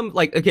were some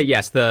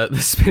yes, the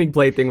spinning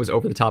blade thing was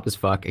over the top as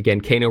fuck.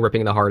 Again, Kano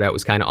ripping the heart out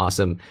was kind of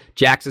awesome.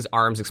 Jax's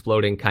arms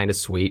exploding, kind of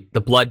sweet.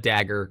 The blood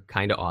dagger,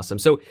 kind of awesome.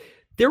 So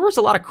there was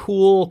a lot of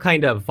cool,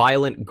 kind of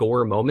violent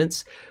gore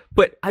moments.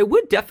 But I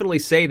would definitely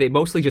say they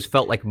mostly just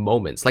felt like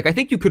moments. I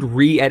think you could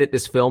re-edit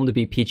this film to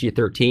be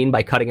PG-13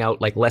 by cutting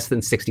out less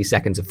than 60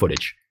 seconds of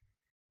footage.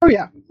 Oh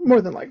yeah,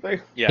 more than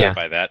likely. Yeah,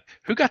 by that.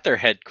 Who got their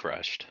head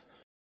crushed?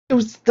 It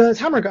was the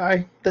hammer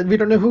guy that we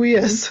don't know who he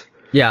is.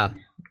 Yeah.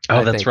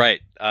 Oh, that's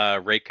right.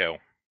 Reiko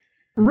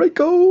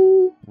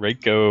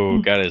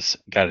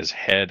got his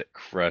head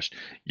crushed.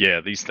 Yeah,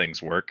 these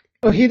things work.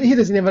 Oh, he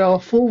doesn't even have a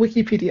full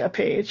Wikipedia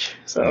page.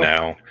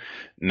 So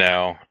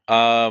No.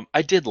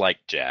 I did like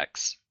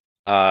Jax.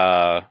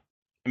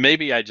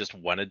 Maybe I just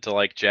wanted to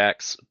like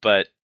Jax,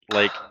 but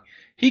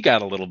he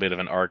got a little bit of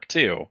an arc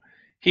too.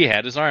 He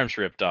had his arms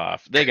ripped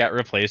off. They got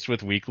replaced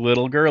with weak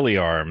little girly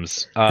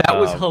arms. That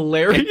was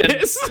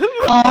hilarious.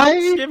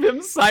 Give him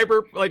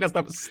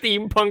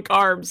steampunk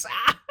arms.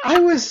 I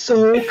was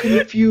so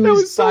confused that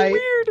was so by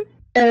weird.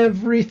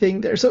 Everything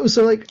there. So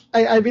I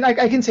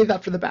can save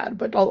that for the bad,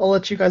 but I'll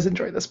let you guys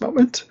enjoy this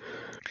moment.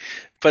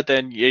 But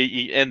then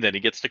he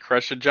gets to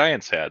crush a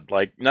giant's head.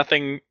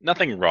 Nothing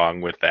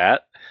wrong with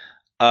that.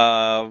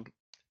 And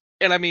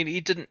I mean, he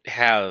didn't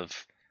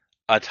have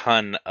a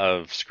ton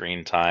of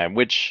screen time,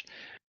 which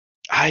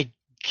I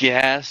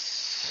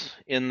guess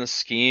in the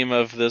scheme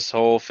of this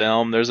whole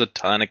film, there's a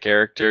ton of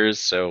characters,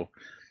 so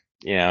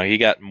he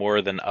got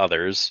more than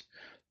others.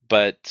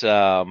 But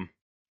I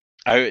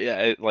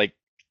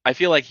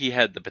feel like he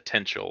had the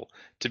potential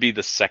to be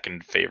the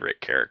second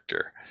favorite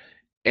character,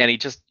 and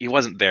he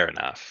wasn't there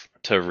enough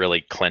to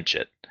really clinch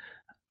it.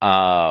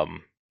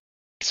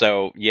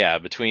 So yeah,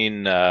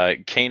 between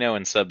Kano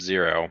and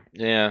Sub-Zero,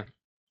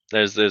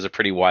 there's a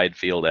pretty wide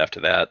field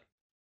after that.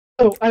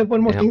 Oh, I have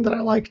one more thing that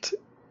I liked,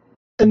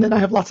 and then I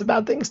have lots of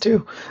bad things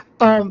too.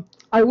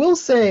 I will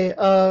say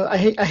I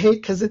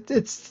hate because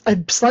it's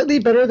slightly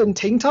better than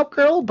Tank Top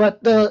Girl,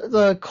 but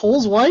the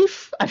Cole's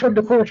wife, I don't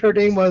know what her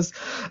name was.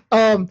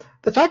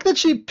 The fact that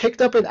she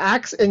picked up an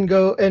axe and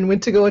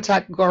went to go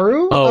attack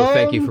Garu. Oh,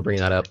 thank you for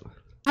bringing that up.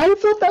 I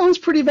thought that was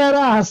pretty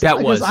badass.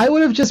 Because I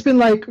would have just been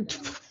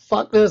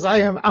fuck this, I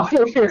am out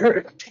of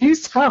here.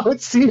 Peace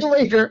out. See you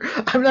later.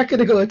 I'm not going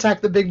to go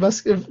attack the big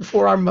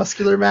four-arm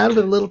muscular man with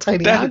a little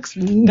tiny axe.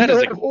 That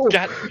is a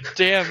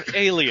goddamn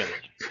alien.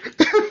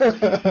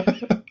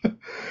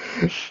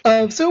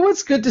 So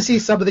it's good to see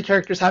some of the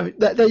characters have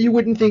that you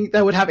wouldn't think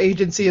that would have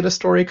agency in a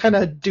story kind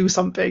of do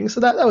something.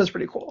 So that was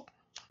pretty cool.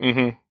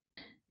 Mm-hmm.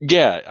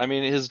 Yeah, I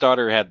mean, his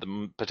daughter had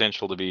the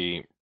potential to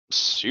be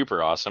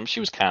super awesome. She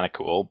was kind of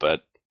cool,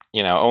 but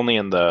only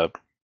in the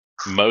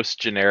most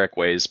generic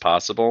ways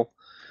possible.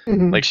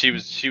 Mm-hmm.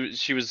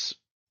 She was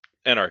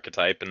an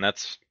archetype, and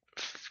that's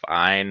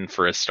fine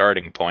for a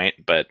starting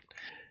point, but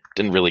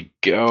didn't really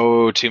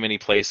go too many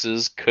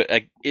places.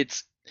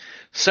 It's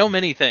so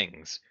many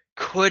things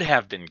could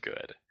have been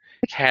good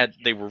had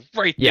they were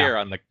right there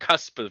on the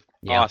cusp of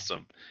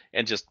awesome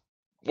and just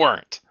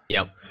weren't.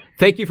 Yep.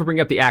 Thank you for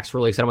bringing up the axe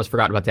release. I almost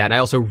forgot about that. And I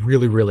also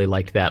really, really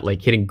liked that.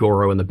 Hitting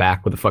Goro in the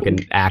back with a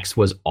fucking axe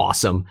was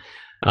awesome.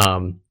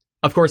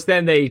 Of course,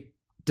 then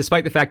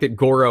despite the fact that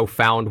Goro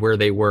found where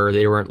they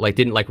weren't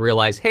didn't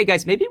realize, hey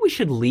guys, maybe we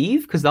should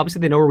leave because obviously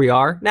they know where we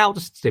are. Now I'll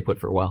just stay put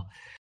for a while.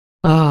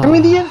 I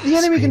mean, the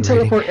enemy can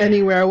teleport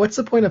anywhere. What's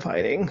the point of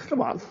hiding?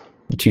 Come on.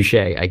 Touche,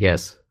 I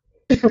guess.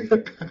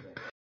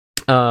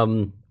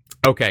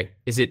 Okay.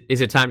 Is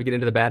it time to get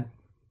into the bad?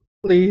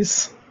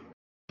 Please.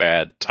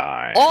 bad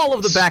times. All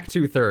of the back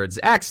 2/3,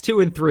 acts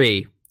 2 and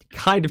 3,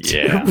 kind of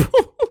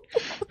terrible.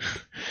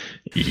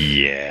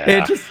 Yeah.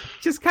 It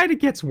just kind of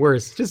gets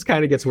worse.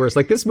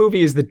 Like, this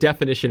movie is the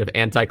definition of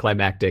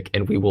anticlimactic,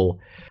 and we will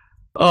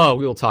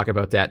talk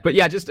about that. But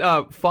yeah, just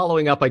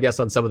following up, I guess,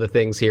 on some of the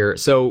things here.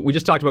 So we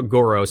just talked about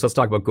Goro, so let's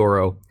talk about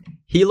Goro.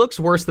 He looks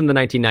worse than the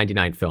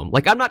 1999 film.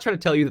 Like, I'm not trying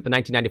to tell you that the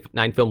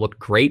 1999 film looked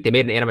great. They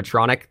made an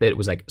animatronic that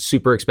was, like,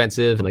 super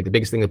expensive and, like, the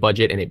biggest thing in the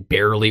budget, and it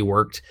barely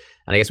worked.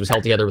 And I guess it was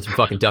held together with some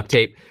fucking duct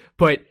tape.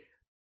 But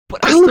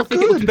I still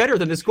think it looked better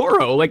than this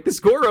Goro. Like,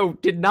 this Goro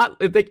did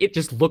not, like, it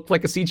just looked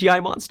like a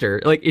CGI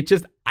monster. Like,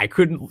 I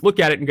couldn't look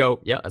at it and go,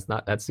 yeah,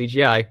 that's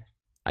CGI.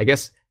 I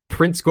guess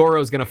Prince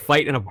Goro's gonna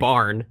fight in a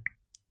barn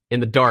in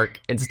the dark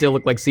and still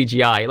look like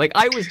CGI. Like,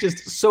 I was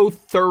just so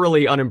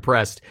thoroughly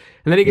unimpressed.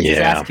 And then he gets his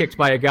ass kicked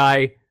by a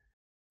guy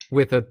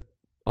with a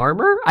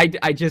armor.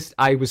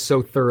 I was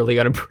so thoroughly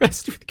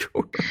unimpressed with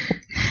Goro.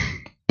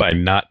 By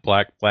not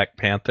Black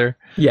Panther?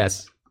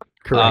 Yes,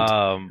 correct.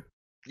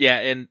 Yeah,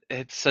 and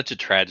it's such a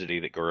tragedy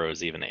that Goro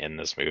is even in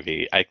this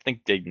movie. I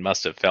think they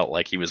must have felt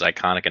like he was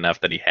iconic enough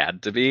that he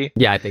had to be.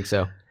 Yeah, I think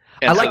so.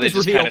 And I like so they this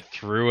just reveal. kind of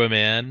threw him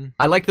in.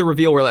 I like the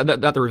reveal where,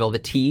 not the reveal, the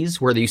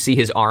tease where you see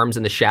his arms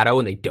in the shadow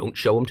and they don't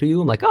show him to you.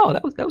 I'm like, oh,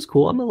 that was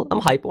cool.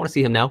 I'm hype. I want to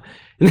see him now.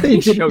 And then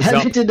he shows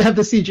up. They didn't have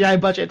the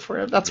CGI budget for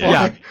him. That's why.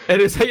 Yeah,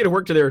 and it's how you to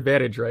work to their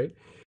advantage, right?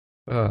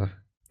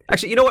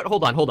 Actually, you know what?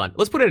 Hold on.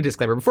 Let's put in a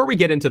disclaimer before we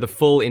get into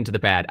the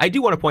bad. I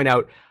do want to point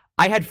out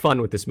I had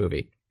fun with this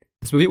movie.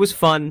 This movie was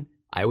fun.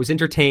 I was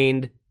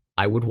entertained.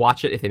 I would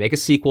watch it. If they make a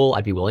sequel,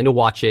 I'd be willing to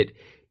watch it.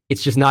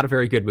 It's just not a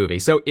very good movie.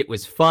 So it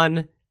was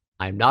fun.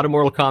 I'm not a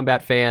Mortal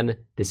Kombat fan.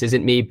 This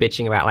isn't me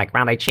bitching about, like,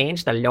 wow, they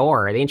changed the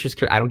lore. The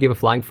interest. I don't give a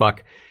flying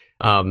fuck.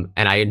 And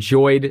I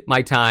enjoyed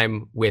my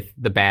time with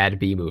the bad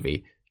B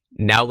movie.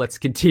 Now let's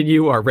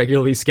continue our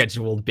regularly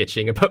scheduled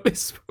bitching about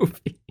this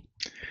movie.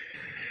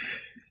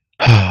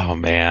 Oh,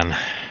 man.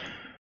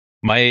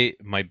 My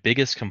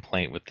biggest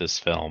complaint with this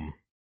film,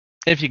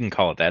 if you can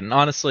call it that, and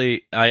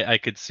honestly, I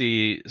could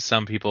see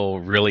some people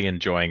really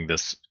enjoying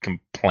this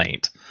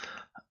complaint.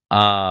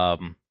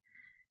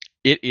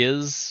 It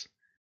is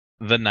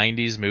the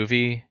 90s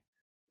movie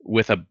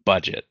with a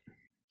budget.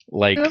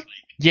 Like,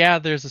 yeah,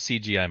 there's a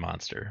CGI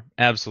monster.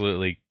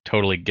 Absolutely,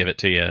 totally give it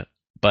to you.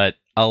 But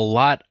a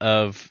lot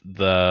of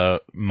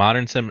the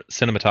modern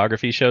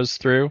cinematography shows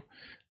through.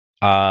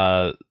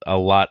 A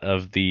lot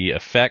of the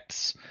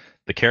effects,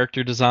 the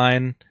character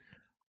design,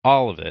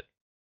 all of it.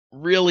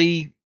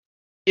 Really,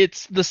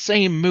 it's the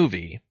same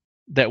movie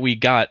that we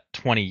got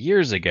 20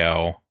 years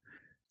ago,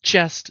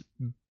 just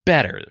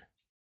better.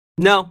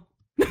 No.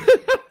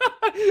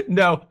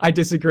 No, I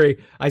disagree.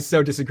 I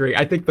so disagree.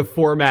 I think the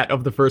format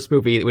of the first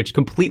movie, which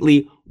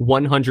completely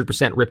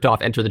 100% ripped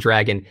off Enter the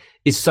Dragon,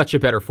 is such a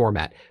better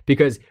format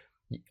because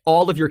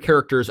all of your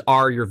characters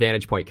are your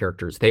vantage point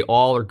characters. They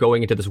all are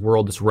going into this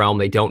world, this realm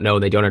they don't know,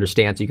 they don't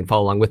understand, so you can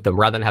follow along with them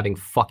rather than having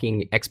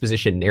fucking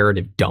exposition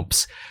narrative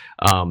dumps.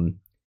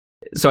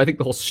 So I think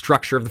the whole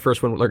structure of the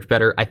first one worked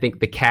better. I think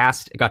the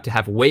cast got to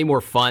have way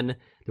more fun.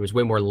 There was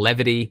way more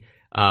levity.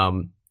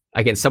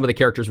 Again, some of the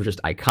characters were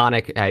just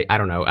iconic. I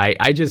don't know.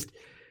 I just...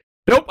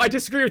 Nope, I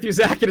disagree with you,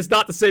 Zach. It is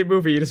not the same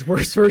movie. It is a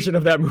worse version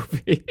of that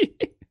movie.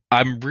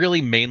 I'm really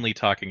mainly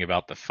talking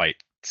about the fight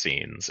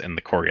scenes and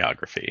the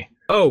choreography.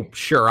 Oh,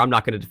 sure. I'm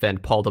not going to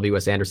defend Paul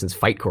W.S. Anderson's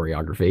fight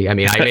choreography. I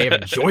mean, I may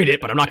have enjoyed it,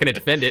 but I'm not going to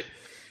defend it.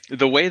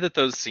 The way that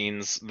those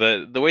scenes,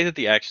 the way that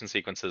the action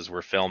sequences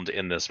were filmed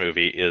in this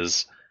movie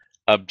is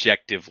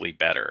objectively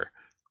better.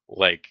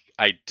 Like,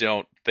 I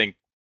don't think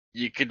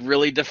you could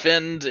really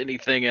defend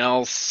anything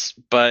else,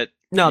 but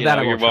no,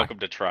 you're welcome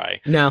to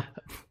try. No.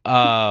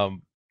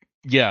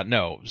 Yeah,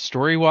 no.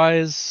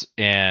 Story-wise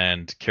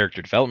and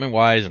character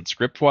development-wise and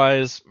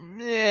script-wise,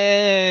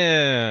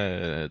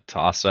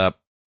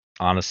 toss-up.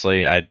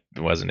 Honestly, I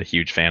wasn't a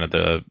huge fan of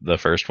the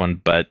first one,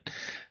 but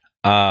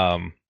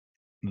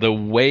the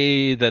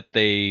way that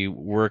they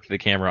work the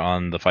camera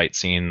on the fight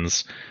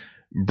scenes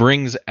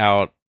brings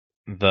out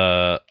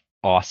the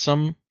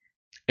awesome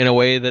in a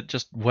way that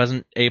just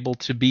wasn't able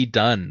to be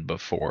done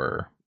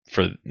before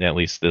for at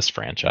least this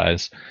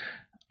franchise.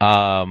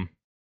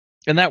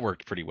 And that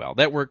worked pretty well.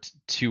 That worked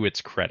to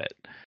its credit.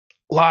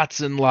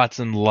 Lots and lots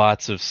and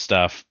lots of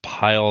stuff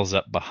piles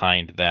up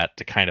behind that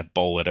to kind of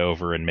bowl it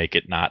over and make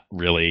it not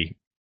really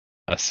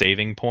a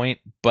saving point,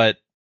 but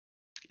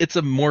it's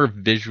a more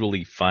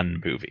visually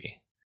fun movie.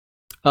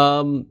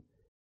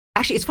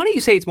 Actually, it's funny you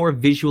say it's more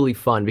visually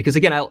fun because,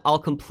 again, I'll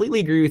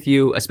completely agree with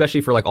you, especially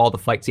for like all the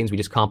fight scenes we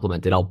just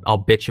complimented.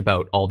 I'll bitch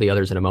about all the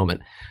others in a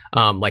moment.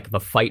 Like the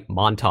fight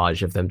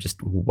montage of them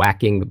just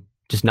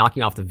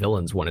knocking off the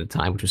villains one at a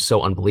time, which was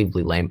so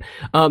unbelievably lame.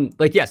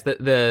 Like, yes,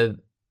 the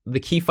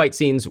key fight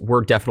scenes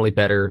were definitely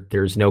better.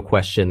 There's no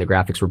question. The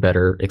graphics were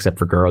better, except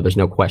for Goro. There's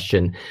no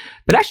question.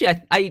 But actually,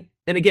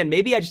 and again,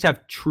 maybe I just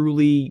have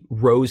truly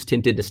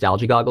rose-tinted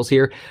nostalgia goggles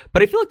here,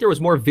 but I feel like there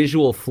was more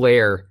visual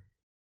flair.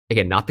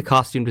 Again, not the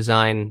costume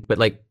design, but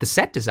like the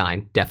set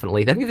design,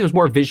 definitely. I think there was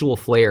more visual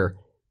flair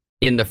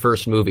in the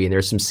first movie, and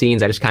there's some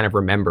scenes I just kind of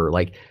remember.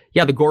 Like,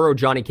 yeah, the Goro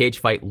Johnny Cage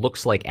fight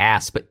looks like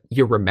ass, but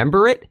you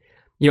remember it?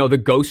 The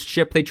ghost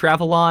ship they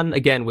travel on,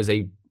 again, was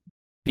a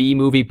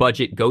B-movie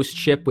budget ghost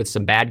ship with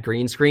some bad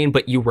green screen,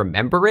 but you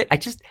remember it? I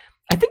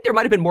think there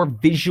might have been more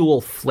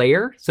visual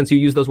flair, since you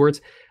use those words,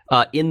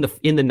 in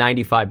the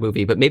 95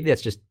 movie, but maybe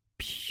that's just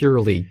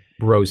purely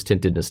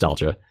rose-tinted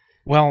nostalgia.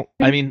 Well,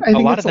 I mean, I a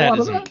think lot it's of a that lot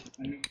of isn't.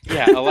 that.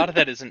 Yeah, a lot of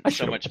that isn't so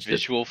should've much watched it.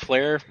 visual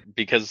flair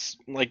because,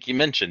 like you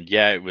mentioned,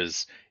 yeah, it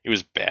was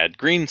bad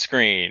green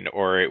screen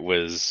or it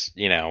was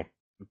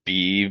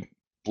B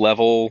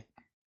level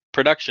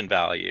production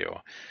value.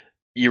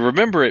 You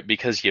remember it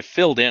because you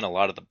filled in a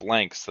lot of the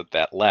blanks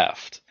that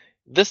left.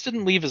 This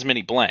didn't leave as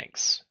many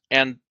blanks,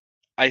 and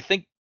I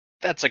think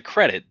that's a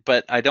credit.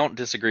 But I don't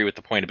disagree with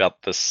the point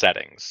about the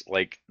settings.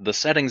 Like the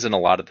settings in a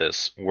lot of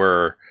this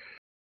were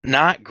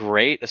not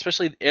great,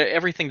 especially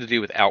everything to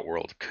do with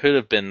Outworld could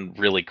have been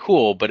really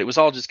cool, but it was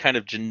all just kind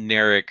of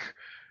generic.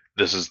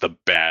 This is the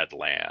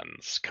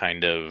Badlands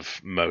kind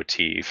of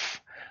motif.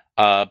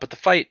 But the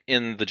fight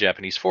in the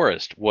Japanese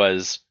forest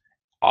was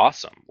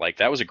awesome. Like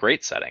that was a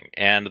great setting,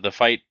 and the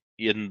fight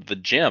in the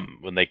gym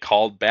when they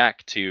called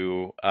back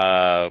to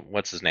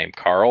what's his name,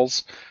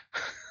 Carl's.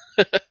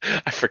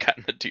 I've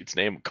forgotten the dude's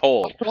name.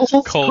 Cole.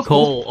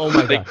 Cole. Oh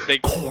my god. They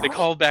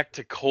call back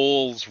to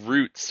Cole's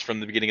roots from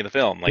the beginning of the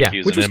film, like he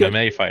was which an was good.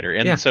 MMA fighter,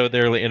 and so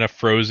they're in a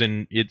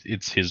frozen.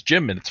 It's his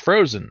gym and it's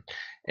frozen,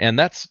 and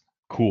that's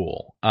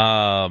cool.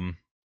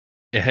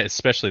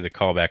 Especially the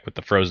callback with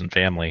the frozen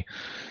family,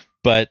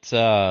 but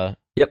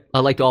yep, I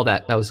liked all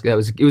that. It was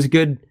a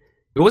good.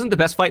 It wasn't the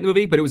best fight in the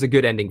movie, but it was a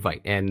good ending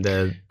fight, and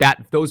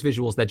those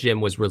visuals, that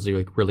gym was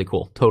really really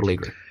cool. Totally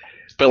agree.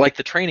 But like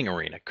the training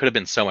arena could have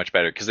been so much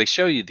better because they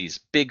show you these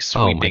big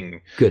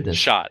sweeping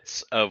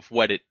shots of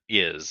what it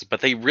is,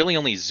 but they really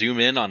only zoom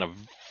in on a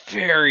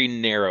very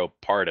narrow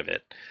part of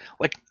it,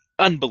 like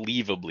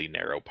unbelievably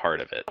narrow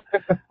part of it.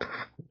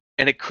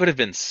 And it could have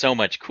been so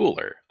much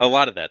cooler. A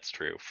lot of that's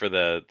true for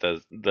the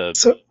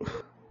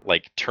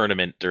like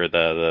tournament or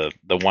the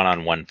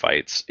one-on-one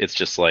fights. It's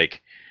just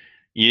like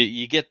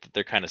you get that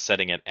they're kind of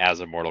setting it as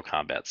a Mortal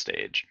Kombat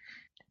stage,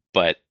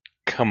 but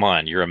come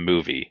on, you're a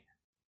movie.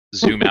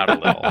 Zoom out a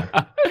little.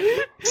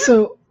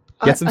 So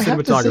get some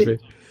cinematography.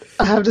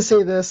 I have to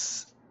say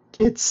this.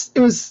 It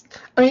was.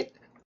 I mean,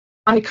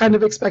 I kind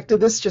of expected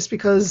this just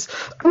because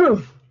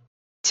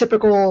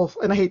typical.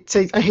 And I hate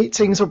saying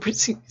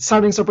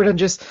sounding so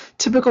pretentious.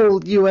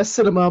 Typical U.S.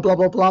 cinema, blah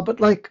blah blah. But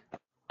like,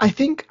 I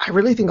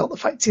really think all the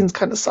fight scenes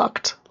kind of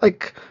sucked.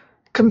 Like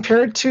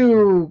compared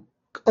to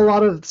a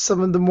lot of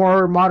some of the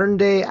more modern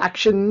day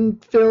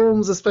action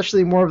films,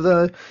 especially more of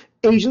the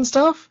Asian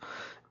stuff.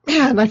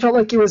 Man, I felt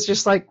like it was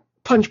just like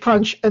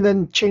punch, and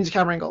then change the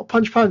camera angle.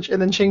 Punch, and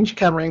then change the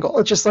camera angle.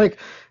 It's just like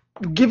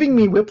giving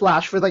me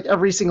whiplash for like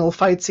every single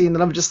fight scene,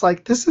 and I'm just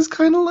like, this is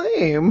kind of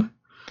lame.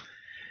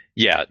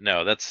 Yeah,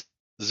 no, that's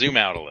zoom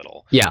out a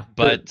little. Yeah,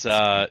 but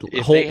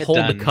if they had hold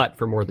done, the cut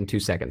for more than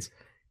 2 seconds.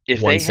 If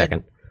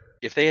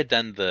they had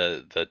done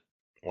the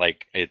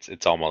like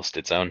it's almost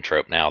its own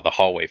trope now, the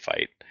hallway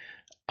fight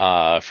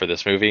for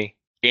this movie,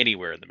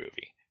 anywhere in the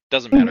movie.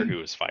 Doesn't matter who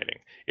was fighting.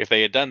 If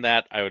they had done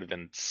that, I would have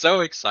been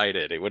so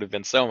excited. It would have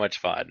been so much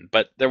fun.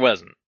 But there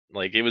wasn't.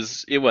 Like it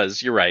was,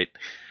 you're right.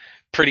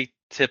 Pretty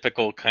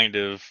typical kind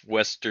of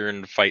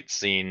Western fight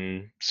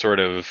scene, sort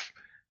of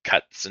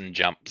cuts and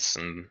jumps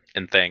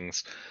and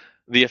things.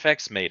 The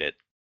effects made it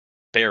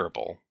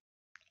bearable.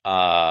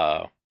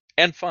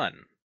 And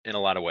fun in a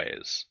lot of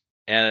ways.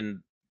 And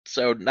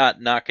so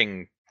not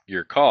knocking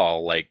your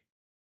call, like,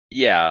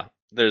 yeah,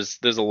 there's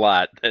a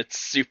lot that's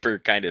super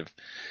kind of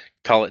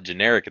call it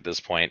generic at this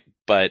point,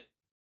 but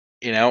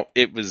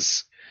it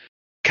was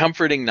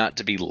comforting not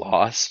to be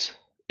lost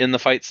in the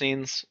fight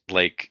scenes.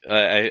 Like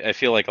I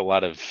feel like a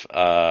lot of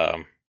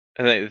I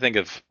think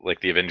of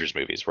like the Avengers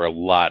movies where a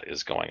lot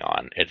is going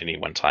on at any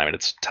one time, and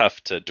it's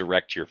tough to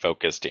direct your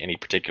focus to any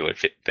particular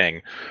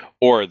thing,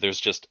 or there's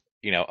just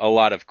a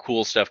lot of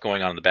cool stuff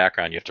going on in the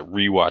background. You have to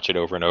rewatch it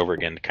over and over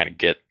again to kind of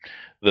get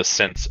the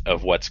sense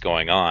of what's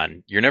going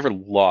on. You're never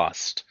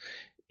lost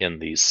in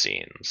these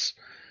scenes.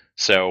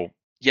 So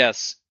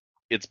yes,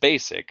 it's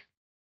basic,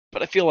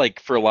 but I feel like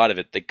for a lot of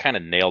it, they kind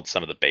of nailed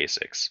some of the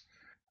basics.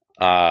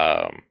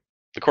 The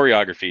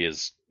choreography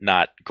is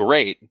not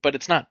great, but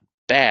it's not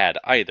bad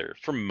either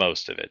for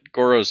most of it.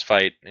 Goro's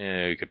fight,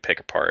 you could pick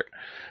apart,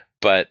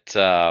 but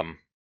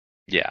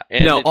yeah.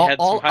 And no,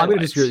 I'm going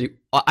to disagree with you.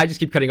 I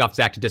just keep cutting off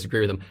Zach to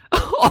disagree with him.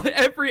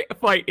 Every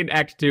fight in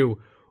Act 2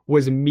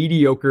 was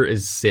mediocre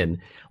as sin.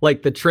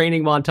 Like the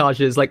training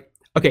montages, like,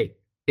 okay,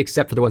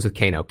 except for the ones with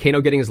Kano.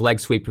 Kano getting his leg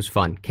sweep was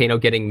fun. Kano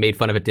getting made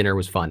fun of at dinner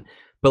was fun.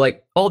 But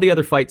like all the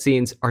other fight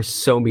scenes are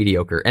so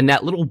mediocre. And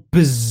that little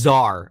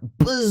bizarre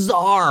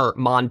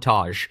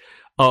montage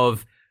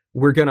of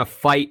we're going to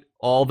fight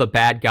all the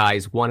bad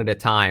guys one at a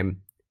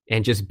time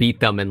and just beat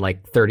them in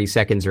like 30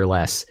 seconds or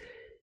less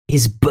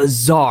is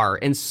bizarre.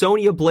 And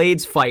Sonya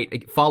Blade's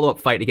follow-up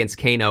fight against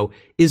Kano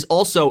is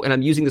also, and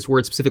I'm using this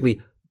word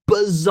specifically,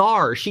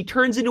 bizarre. She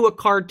turns into a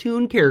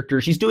cartoon character.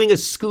 She's doing a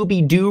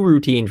Scooby-Doo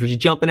routine where she's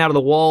jumping out of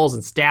the walls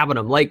and stabbing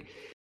them. Like,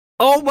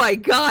 oh my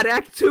god,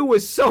 Act 2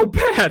 was so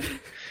bad.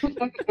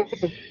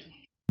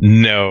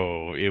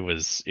 No, it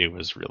was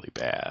really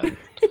bad.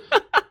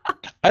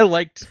 I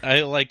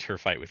liked her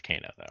fight with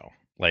Kano though.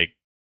 Like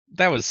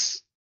that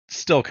was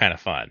still kind of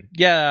fun.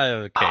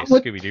 Yeah, okay,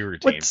 Scooby-Doo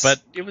routine,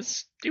 but it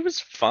was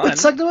fun. What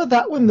sucked about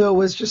that one though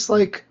was just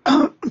like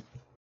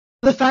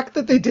the fact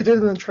that they did it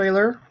in the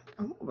trailer.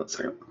 Oh, 1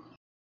 second.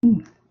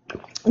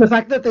 The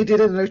fact that they did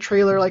it in a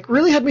trailer like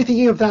really had me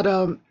thinking of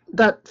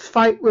that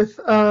fight with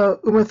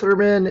Uma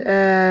Thurman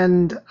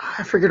and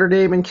I forget her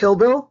name in Kill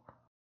Bill.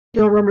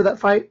 You don't remember that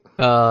fight?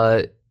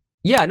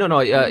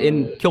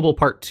 In Kill Bill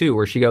Part 2,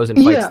 where she goes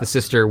and fights the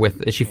sister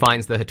she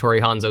finds the Hattori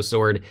Hanzo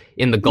sword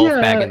in the golf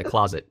bag in the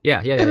closet.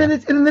 And then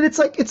it's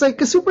like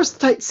a super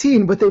tight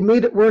scene, but they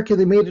made it work and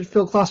they made it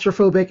feel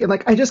claustrophobic. And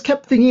like I just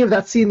kept thinking of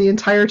that scene the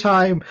entire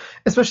time,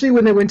 especially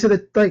when they went to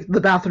the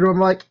bathroom.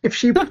 Like if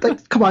she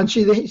like come on,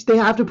 they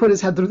have to put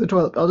his head through the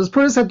toilet bowl. Just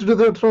put his head through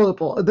the toilet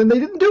bowl, and then they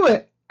didn't do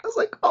it. I was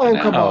like, oh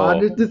come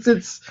on,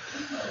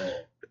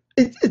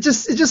 It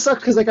just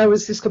sucked because like I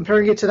was just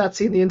comparing it to that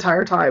scene the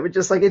entire time. It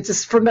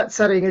just from that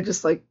setting, it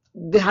just like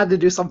they had to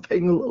do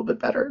something a little bit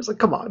better. It's like,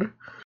 come on.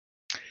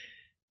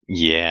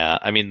 Yeah,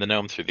 I mean the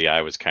gnome through the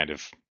eye was kind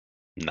of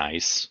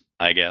nice,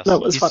 I guess.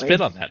 That was he funny.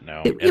 spit on that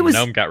gnome, and the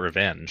gnome got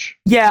revenge.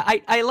 Yeah,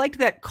 I liked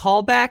that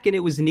callback, and it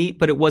was neat,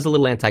 but it was a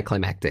little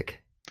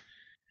anticlimactic.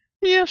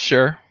 Yeah,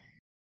 sure,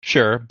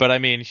 but I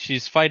mean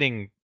she's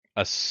fighting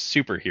a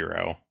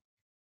superhero,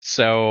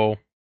 so.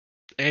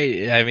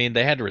 Hey, I mean,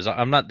 they had to resolve.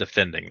 I'm not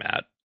defending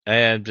that.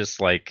 I'm just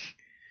like,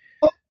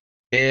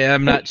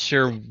 I'm not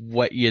sure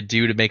what you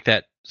do to make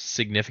that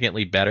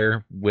significantly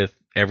better with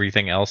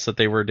everything else that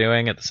they were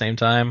doing at the same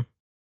time.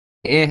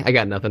 I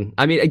got nothing.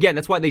 I mean, again,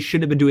 that's why they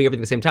shouldn't have been doing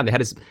everything at the same time. They had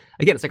this,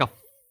 again, it's like a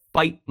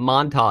fight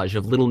montage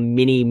of little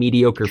mini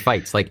mediocre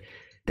fights. Like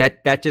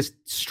that just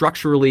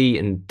structurally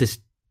and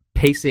just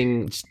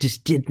pacing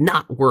just did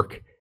not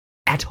work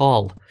at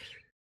all.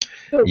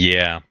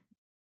 Yeah.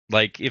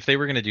 Like, if they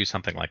were going to do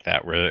something like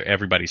that, where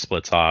everybody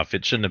splits off,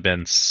 it shouldn't have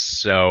been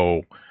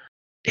so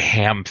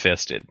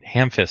ham-fisted,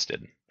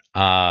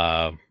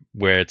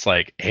 where it's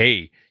like,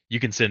 hey, you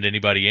can send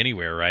anybody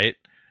anywhere, right?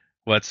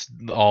 Let's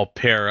all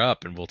pair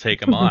up and we'll take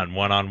them on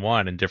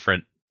one-on-one in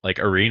different, like,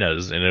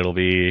 arenas, and it'll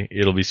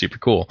be super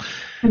cool.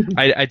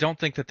 I don't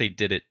think that they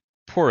did it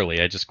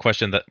poorly. I just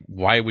question that,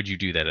 why would you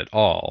do that at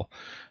all?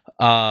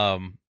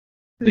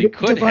 They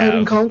could divide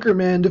and conquer,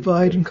 man.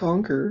 Divide and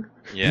conquer.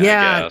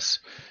 Yeah.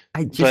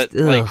 I guess. But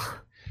like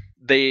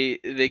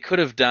they could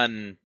have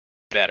done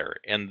better,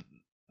 and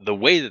the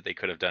way that they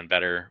could have done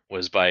better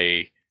was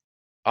by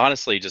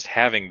honestly just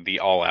having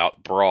the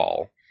all-out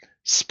brawl,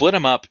 split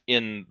them up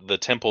in the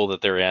temple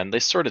that they're in. They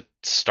sort of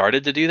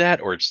started to do that,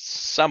 or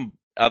some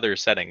other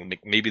setting.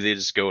 Maybe they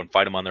just go and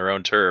fight them on their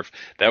own turf.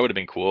 That would have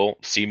been cool.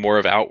 See more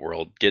of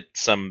Outworld. Get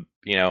some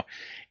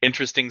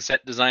interesting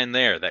set design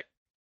there. That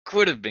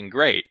could have been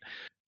great.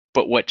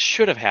 But what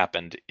should have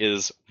happened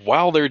is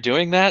while they're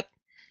doing that,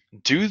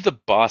 do the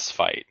boss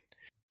fight.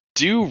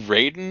 Do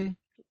Raiden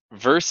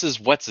versus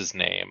what's his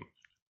name?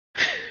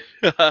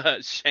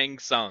 Shang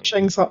Tsung.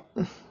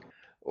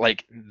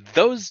 Like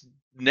those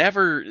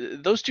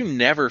two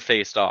never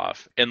faced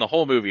off in the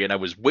whole movie, and I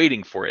was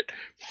waiting for it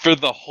for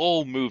the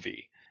whole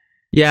movie.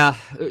 Yeah.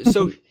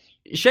 So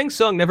Shang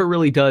Tsung never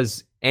really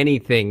does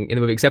anything in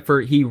the movie except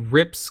for he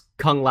rips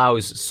Kung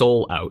Lao's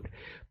soul out.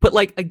 But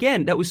like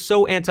again, that was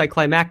so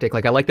anticlimactic.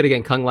 Like I like that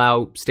again. Kung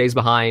Lao stays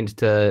behind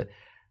to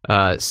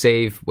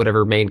save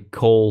whatever main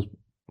Cole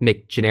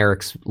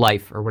McGeneric's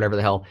life or whatever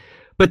the hell.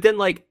 But then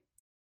like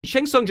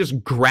Shang Tsung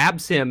just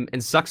grabs him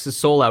and sucks his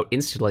soul out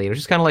instantly. And it's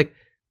just kind of like,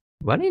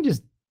 why don't you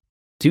just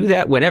do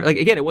that whenever? Like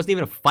again, it wasn't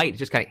even a fight. It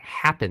just kind of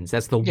happens.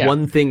 That's the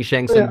one thing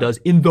Shang Tsung does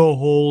in the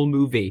whole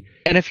movie.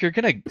 And if you're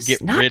gonna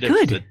get rid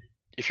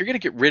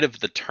of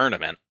the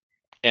tournament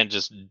and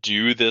just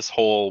do this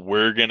whole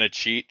we're gonna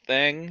cheat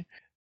thing,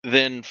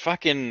 then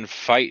fucking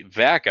fight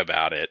back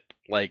about it.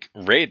 Like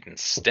Raiden,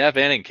 step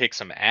in and kick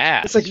some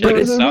ass. It's like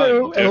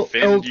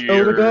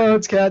Elder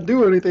Gods can't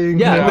do anything.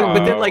 Yeah,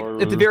 but then like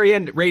at the very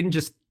end, Raiden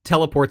just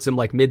teleports him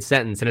like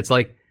mid-sentence, and it's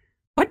like,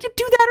 why'd you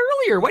do that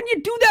earlier? Why didn't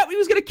you do that when he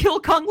was gonna kill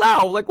Kung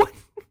Lao? Like what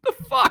the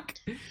fuck?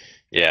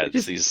 Yeah,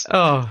 it's these.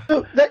 So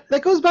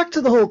that goes back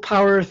to the whole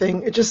power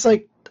thing. It's just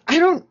like I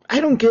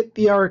don't get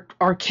the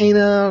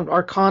arcana,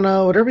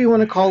 whatever you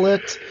want to call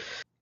it.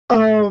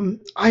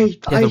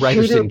 The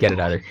writers didn't get it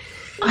either.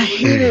 I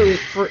hated it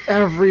for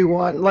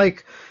everyone.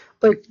 Like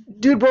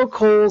dude broke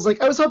holes.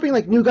 Like I was hoping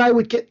like new guy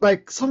would get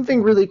like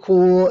something really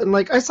cool, and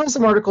like I saw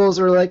some articles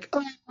where like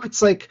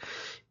it's like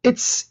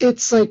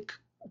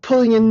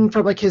pulling in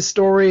from like his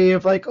story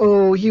of like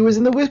he was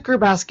in the wicker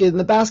basket and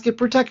the basket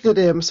protected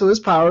him, so his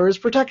power is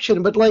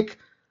protection. But like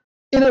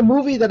in a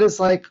movie that is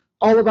like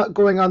all about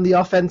going on the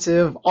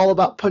offensive, all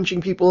about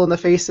punching people in the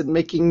face and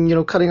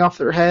making cutting off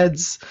their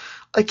heads,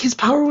 like his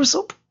power was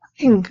so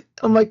thing.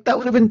 I'm like, that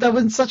would have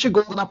been such a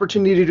golden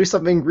opportunity to do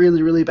something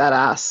really, really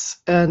badass,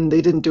 and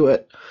they didn't do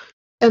it.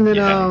 And then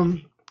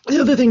the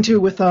other thing too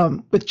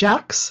with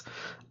Jax,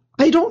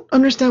 I don't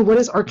understand what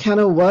his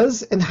Arcana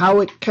was and how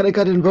it kind of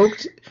got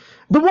invoked.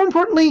 But more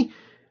importantly,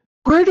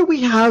 where do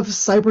we have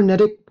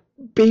cybernetic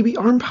baby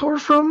arm power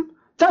from?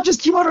 That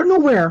just came out of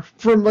nowhere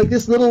from like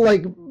this little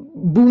like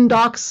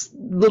boondocks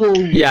little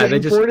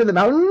fort in the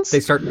mountains. They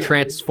start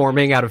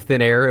transforming out of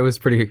thin air. It was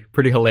pretty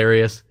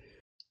hilarious.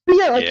 But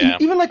yeah,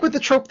 even like with the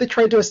trope they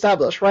tried to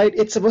establish, right?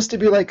 It's supposed to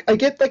be like, I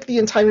get like the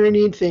entire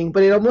need thing,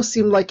 but it almost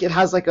seemed like it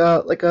has like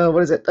a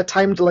what is it, a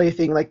time delay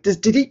thing. Like,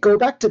 did he go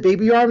back to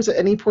baby arms at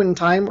any point in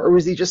time, or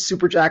was he just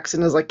Super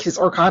Jackson as like his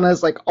Arcana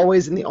is like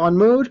always in the on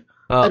mode?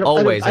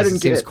 Always, as it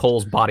seems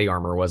Cole's body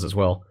armor was as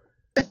well.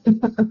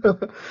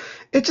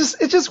 It's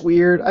just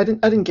weird. I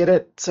didn't get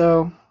it.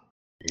 So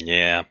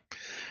yeah.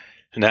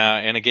 Now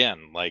and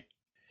again, like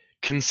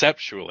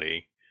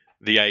conceptually,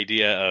 the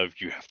idea of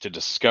you have to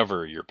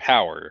discover your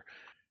power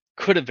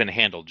could have been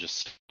handled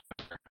just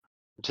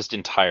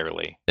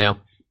entirely. Yeah.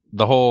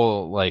 The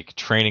whole like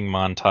training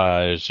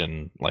montage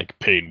and like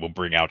pain will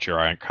bring out your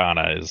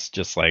Arcana is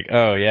just like,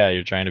 oh yeah,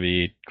 you're trying to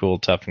be cool,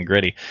 tough, and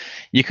gritty.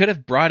 You could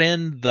have brought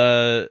in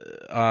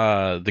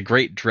the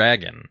Great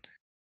Dragon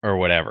or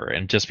whatever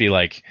and just be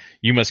like,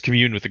 you must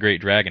commune with the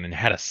Great Dragon, and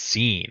had a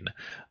scene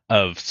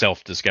of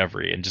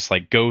self-discovery and just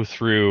like go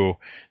through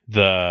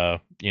the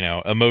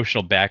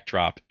emotional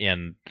backdrop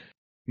in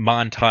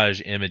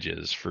montage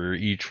images for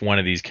each one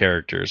of these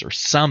characters or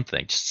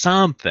something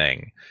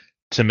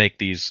to make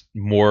these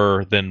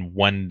more than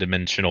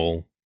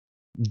one-dimensional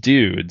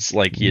dudes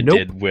like you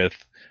did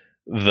with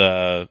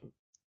the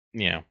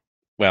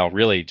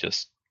really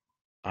just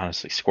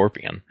honestly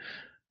Scorpion.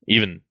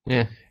 Even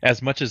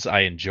as much as I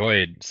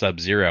enjoyed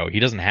Sub-Zero, he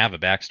doesn't have a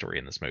backstory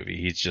in this movie.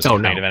 He's just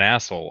kind of an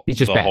asshole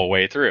the whole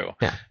way through.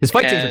 Yeah. His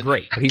fight scenes are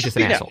great, but he's just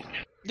an asshole.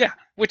 Yeah,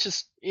 which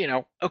is,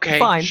 okay,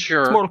 fine.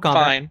 Sure, it's Mortal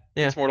Kombat. Fine.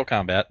 Yeah. It's Mortal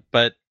Kombat,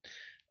 but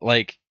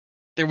like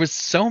there was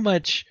so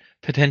much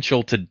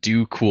potential to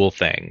do cool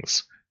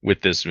things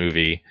with this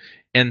movie,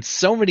 and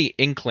so many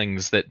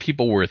inklings that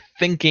people were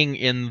thinking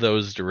in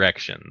those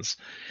directions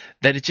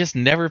that it just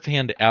never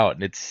panned out,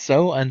 and it's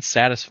so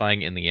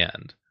unsatisfying in the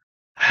end.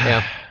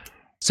 Yeah.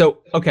 So,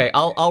 okay,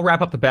 I'll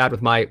wrap up the bad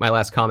with my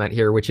last comment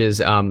here, which is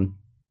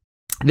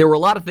there were a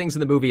lot of things in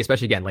the movie,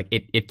 especially again, like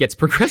it gets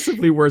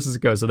progressively worse as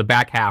it goes. So the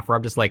back half where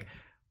I'm just like,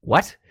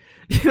 what?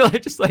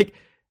 Just like,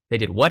 they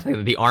did what?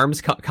 Like, the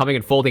arms coming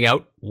and folding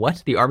out?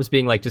 What? The arms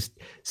being like just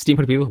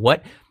steampunk people?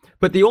 What?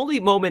 But the only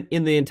moment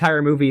in the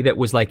entire movie that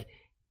was like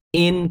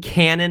in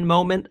canon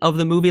moment of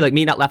the movie, like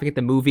me not laughing at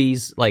the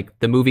movies, like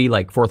the movie,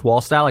 like fourth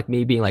wall style, like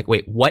me being like,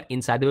 wait, what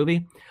inside the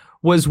movie?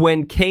 Was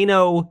when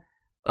Kano,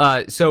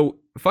 so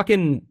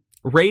fucking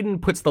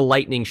Raiden puts the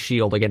lightning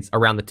shield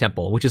around the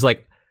temple, which is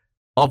like,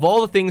 of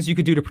all the things you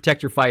could do to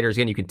protect your fighters,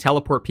 again, you can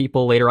teleport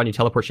people. Later on, you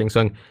teleport Shang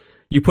Tsung.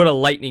 You put a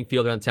lightning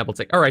field around the temple. It's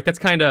like, all right, that's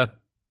kind of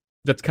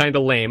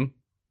lame,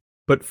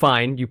 but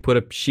fine. You put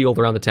a shield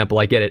around the temple.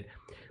 I get it.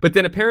 But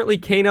then apparently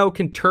Kano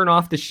can turn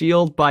off the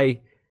shield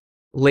by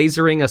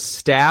lasering a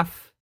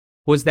staff.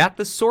 Was that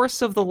the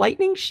source of the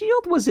lightning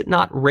shield? Was it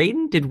not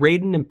Raiden? Did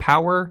Raiden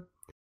empower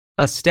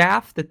a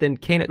staff that then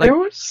Kano? Like,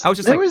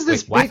 there was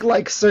this big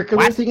like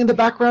circular thing in the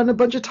background a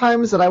bunch of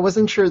times that I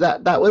wasn't sure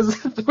that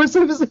was the source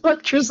of his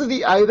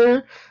electricity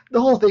either.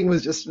 The whole thing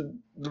was just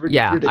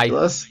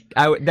ridiculous.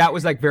 That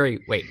was like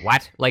very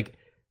what? Like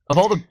of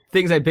all the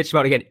things I bitched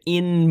about again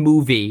in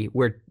movie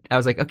where I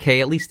was like,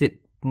 okay, at least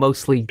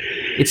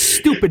it's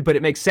stupid, but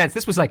it makes sense.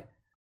 This was like,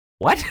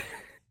 what?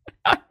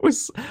 I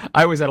was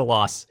at a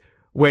loss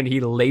when he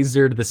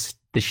lasered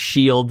the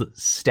shield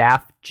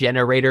staff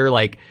generator.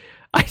 Like,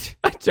 I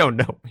don't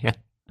know, man.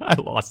 I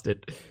lost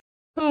it.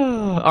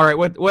 Oh, all right,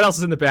 what else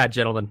is in the bad,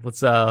 gentlemen?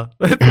 Let's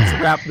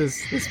wrap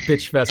this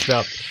bitch fest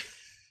up.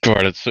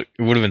 God, it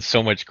would have been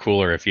so much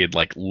cooler if he had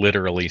like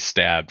literally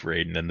stabbed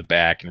Raiden in the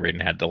back, and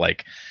Raiden had to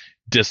like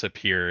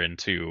disappear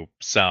into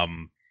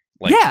some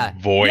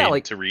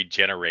void to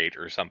regenerate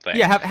or something.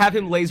 Yeah, have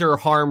him laser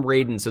harm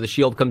Raiden so the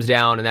shield comes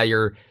down, and now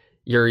your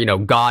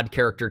god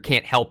character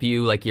can't help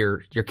you. Like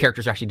your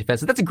character's actually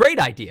defensive. That's a great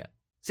idea,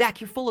 Zach.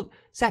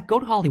 Zach. Go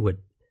to Hollywood.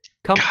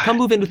 Come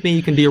move in with me.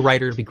 You can be a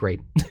writer. It'll be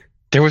great.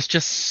 There was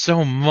just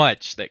so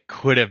much that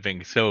could have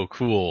been so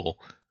cool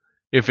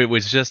if it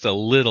was just a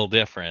little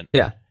different.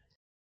 Yeah.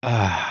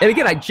 And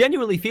again, I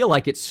genuinely feel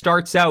like it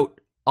starts out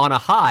on a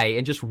high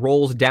and just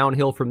rolls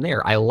downhill from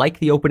there. I like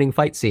the opening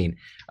fight scene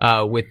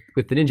with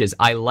the ninjas.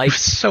 I like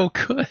so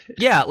good.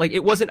 Yeah, like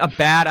it wasn't a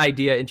bad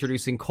idea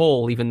introducing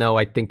Cole, even though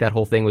I think that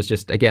whole thing was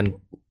just again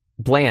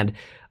bland.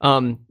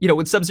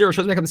 When Sub-Zero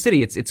shows back in the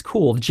city, it's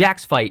cool. The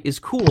Jax fight is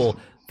cool.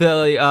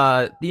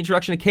 The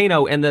introduction of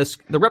Kano and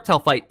the reptile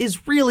fight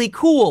is really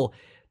cool.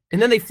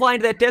 And then they fly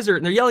into that desert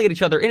and they're yelling at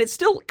each other, and it's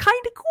still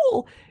kind of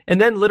cool. And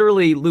then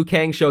literally Liu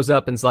Kang shows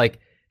up and's like,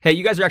 hey,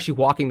 you guys are actually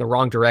walking the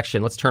wrong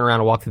direction. Let's turn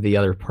around and walk through the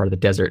other part of the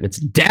desert. And it's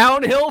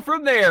downhill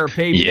from there,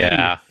 baby.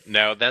 Yeah,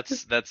 no,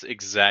 that's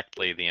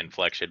exactly the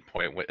inflection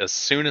point. As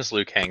soon as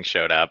Liu Kang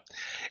showed up,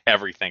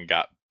 everything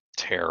got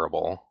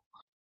terrible.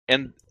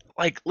 And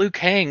like Liu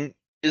Kang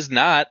is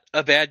not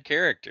a bad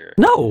character.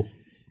 No.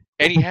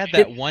 And he had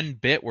that one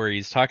bit where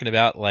he's talking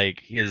about like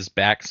his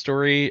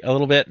backstory a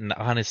little bit, and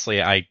honestly,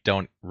 I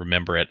don't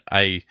remember it.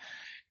 I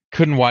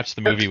couldn't watch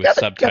the movie with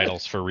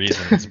subtitles for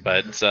reasons,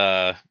 but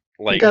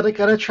like gotta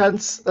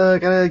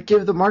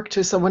give the mark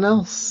to someone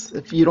else.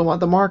 If you don't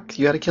want the mark,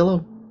 you gotta kill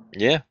him.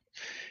 Yeah,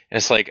 and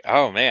it's like,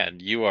 oh man,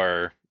 you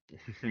are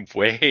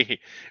way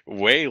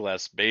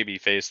less baby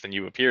faced than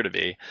you appear to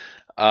be.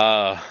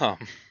 Yeah,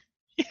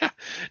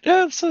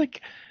 no, it's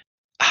like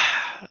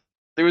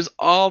there was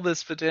all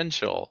this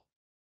potential.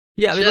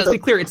 Yeah, I mean, let's be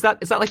clear. It's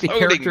not like the floating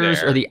characters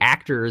there. or the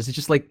actors. It's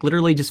just like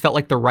literally just felt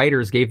like the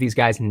writers gave these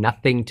guys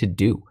nothing to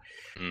do.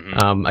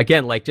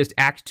 Again, like just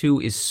Act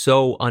 2 is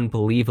so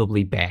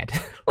unbelievably bad.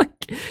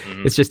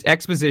 It's just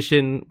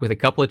exposition with a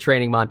couple of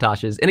training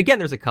montages. And again,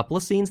 there's a couple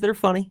of scenes that are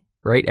funny,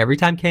 right? Every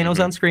time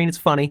Kano's on screen, it's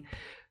funny,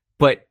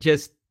 but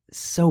just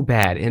so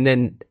bad. And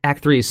then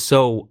Act 3 is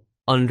so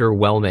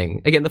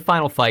underwhelming. Again, the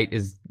final fight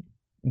is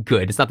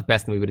good. It's not the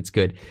best in the movie, but it's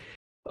good.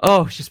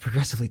 Oh, it's just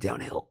progressively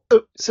downhill.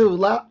 So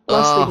last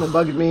thing that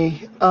bugged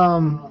me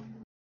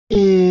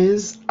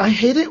is I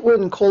hate it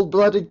when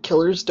cold-blooded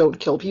killers don't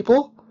kill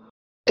people.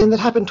 And that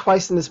happened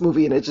twice in this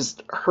movie, and it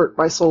just hurt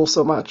my soul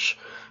so much.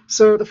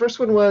 So the first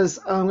one was,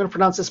 I'm going to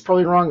pronounce this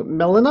probably wrong,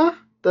 Melina,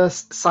 the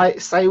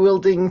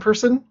Psy-wielding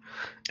person.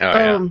 Oh,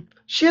 yeah.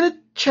 She had a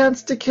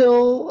chance to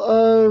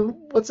kill,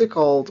 what's it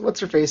called? What's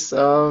her face?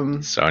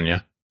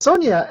 Sonya.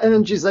 Sonya. And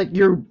then she's like,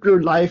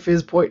 your life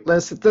is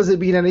pointless. It doesn't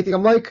mean anything.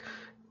 I'm like,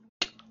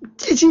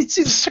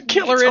 she's a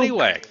killer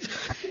anyway.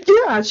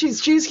 Yeah,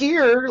 she's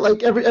here.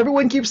 Like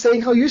everyone keeps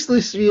saying how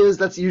useless she is.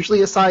 That's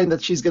usually a sign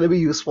that she's going to be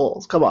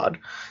useful. Come on.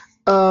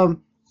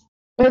 And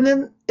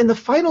then in the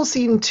final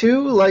scene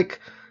too,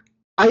 like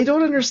I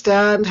don't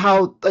understand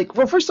how. Like,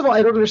 well, first of all,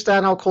 I don't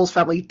understand how Cole's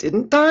family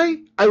didn't die.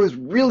 I was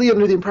really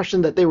under the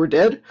impression that they were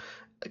dead,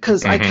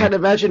 because I can't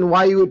imagine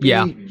why you would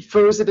be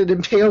frozen and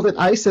impaled in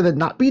ice and then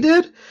not be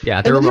dead.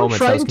 Yeah, there were moments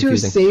that was trying to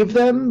save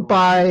them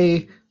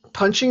by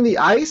punching the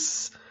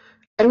ice.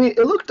 I mean,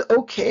 it looked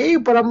okay,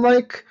 but I'm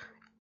like,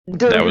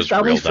 their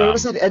family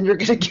frozen, and you're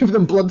going to give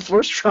them blunt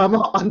force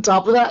trauma on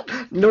top of that?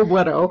 No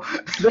bueno.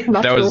 They're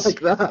not going to like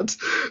that.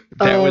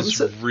 That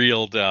was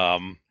real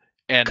dumb.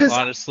 And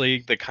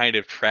honestly, the kind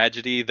of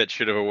tragedy that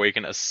should have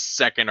awakened a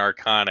second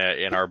Arcana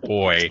in our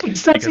boy.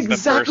 That's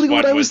exactly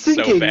what I was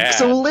thinking.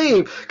 So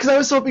lame. Because I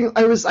was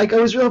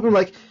really hoping,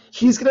 like,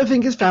 he's going to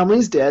think his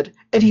family's dead,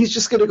 and he's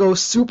just going to go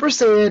Super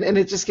Saiyan, and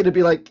it's just going to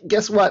be like,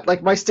 guess what?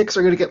 Like, my sticks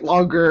are going to get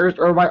longer,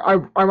 or my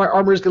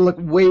armor is going to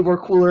look way more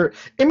cooler.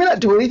 It may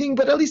not do anything,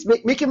 but at least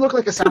make him look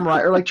like a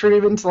samurai, or, like, turn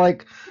him into,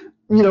 like,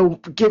 you know,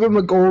 give him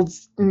a gold,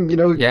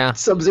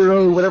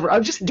 Sub-Zero, whatever.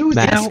 I'm just doing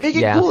things, make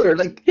it cooler,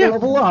 like,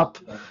 level up.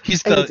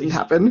 It didn't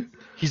happen.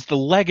 He's the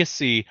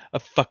legacy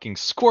of fucking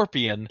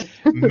Scorpion.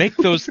 Make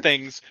those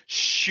things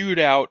shoot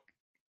out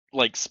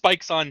like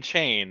spikes on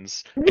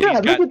chains. Yeah,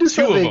 he's got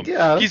two of them.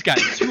 Yeah. He's got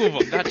two of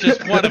them, not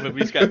just one of them.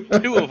 He's got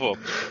two of them.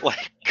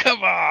 Like,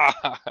 come on.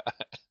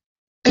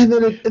 And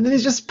then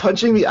he's just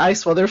punching the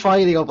ice while they're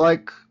fighting. I'm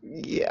like,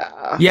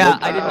 yeah. Yeah,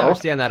 I didn't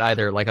understand that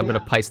either. Like, I'm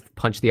gonna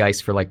punch the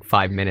ice for like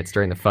 5 minutes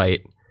during the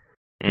fight.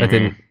 That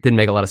didn't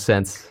make a lot of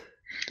sense.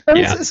 I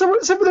mean, some of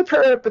the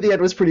pair-up at the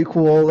end was pretty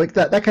cool. Like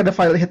that kind of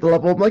finally hit the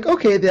level. I'm like,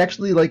 okay, they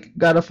actually like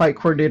got a fight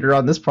coordinator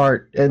on this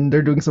part, and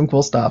they're doing some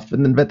cool stuff.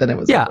 And then, but then it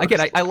was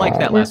again, I liked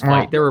that last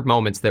fight. There were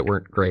moments that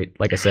weren't great,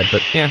 like I said,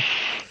 but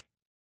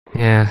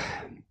yeah.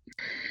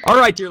 All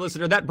right, dear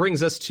listener, that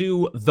brings us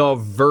to the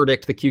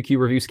verdict. The QQ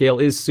review scale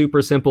is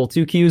super simple.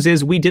 2 Qs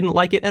is we didn't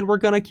like it, and we're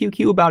gonna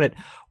QQ about it.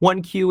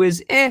 1 Q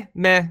is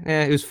meh,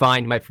 it was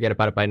fine. You might forget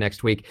about it by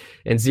next week.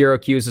 And 0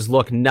 Qs is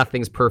look,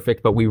 nothing's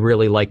perfect, but we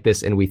really like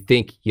this, and we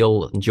think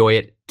you'll enjoy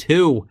it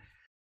too.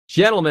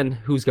 Gentlemen,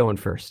 who's going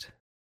first?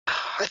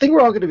 I think we're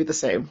all going to be the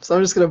same, so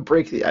I'm just going to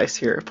break the ice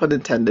here, pun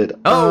intended.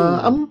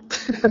 I'm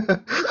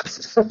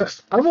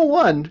a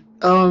 1.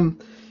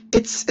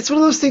 It's one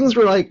of those things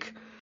where, like,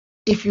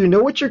 if you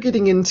know what you're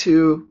getting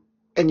into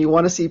and you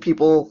want to see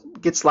people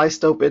get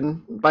sliced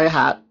open by a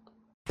hat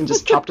and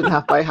just chopped in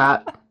half by a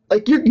hat,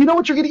 like you know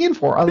what you're getting in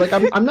for. I'm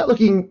not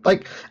looking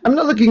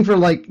for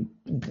like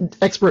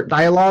expert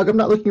dialogue. I'm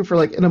not looking for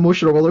like an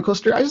emotional roller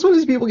coaster. I just want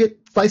to see people get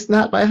sliced in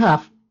half by a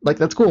half. Like,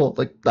 that's cool.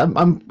 Like,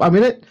 I'm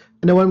in it.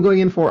 I know what I'm going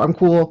in for. I'm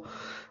cool.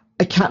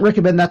 I can't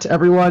recommend that to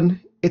everyone.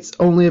 It's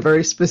only a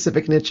very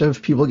specific niche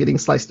of people getting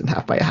sliced in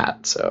half by a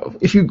hat. So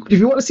if you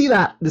want to see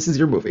that, this is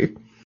your movie.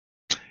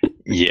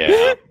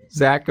 Yeah.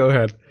 Zach, go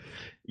ahead.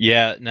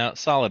 Yeah, no,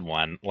 solid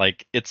 1.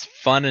 Like, it's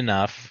fun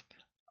enough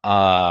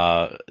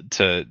to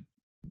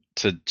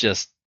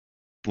just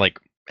like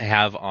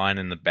have on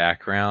in the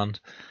background.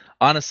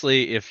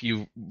 Honestly, if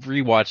you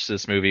rewatch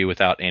this movie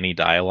without any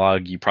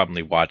dialogue, you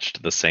probably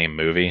watched the same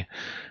movie.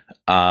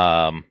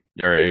 Or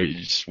it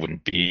just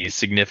wouldn't be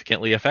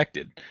significantly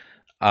affected.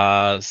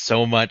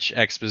 So much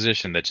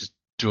exposition that just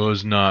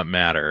does not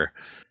matter.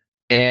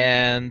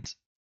 And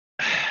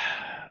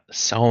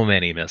so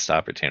many missed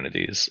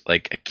opportunities.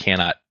 Like, I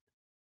cannot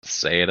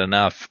say it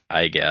enough,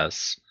 I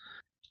guess.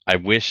 I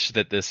wish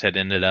that this had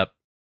ended up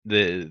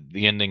the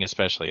ending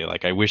especially.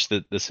 Like I wish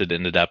that this had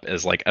ended up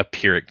as like a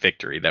Pyrrhic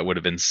victory. That would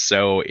have been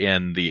so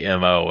in the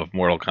MO of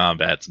Mortal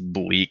Kombat's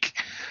bleak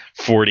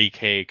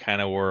 40K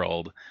kind of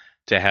world,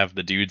 to have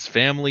the dude's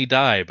family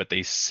die, but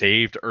they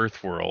saved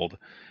Earthworld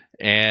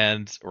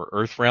or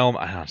Earthrealm.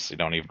 I honestly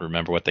don't even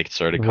remember what they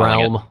started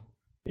calling it.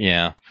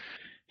 Yeah.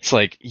 It's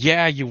like,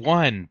 yeah, you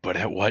won, but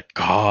at what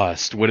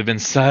cost? Would have been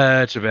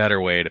such a better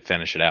way to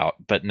finish it out.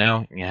 But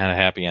no, you had a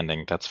happy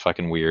ending. That's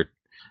fucking weird.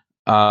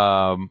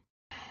 And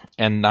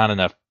not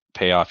enough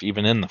payoff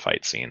even in the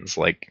fight scenes.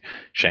 Like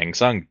Shang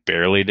Tsung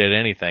barely did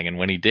anything, and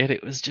when he did,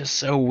 it was just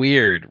so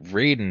weird.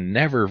 Raiden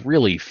never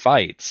really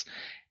fights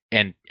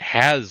and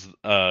has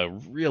a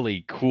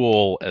really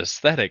cool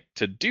aesthetic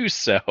to do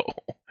so.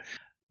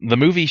 The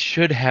movie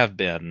should have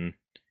been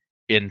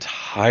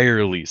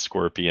entirely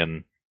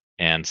Scorpion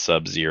and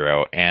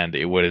Sub-Zero, and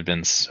it would have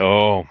been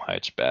so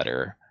much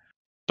better.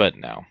 But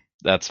no,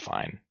 that's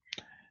fine.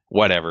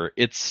 Whatever.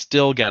 It's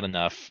still got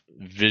enough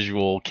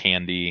visual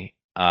candy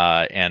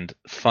and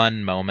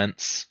fun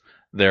moments.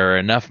 There are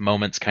enough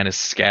moments kind of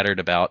scattered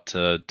about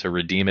to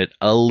redeem it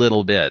a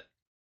little bit.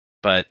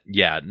 But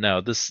yeah, no,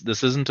 this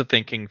isn't a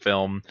thinking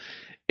film.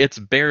 It's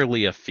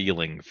barely a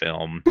feeling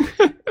film.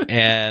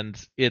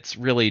 And it's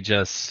really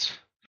just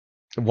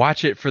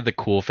watch it for the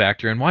cool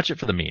factor and watch it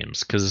for the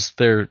memes, because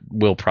there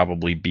will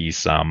probably be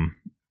some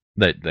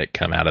that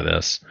come out of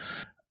this.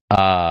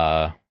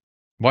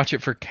 Watch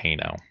it for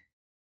Kano.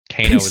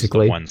 Kano is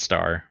the 1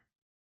 star.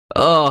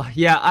 Oh,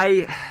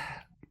 yeah,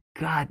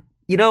 God,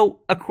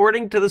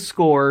 according to the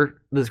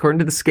score, according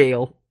to the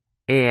scale,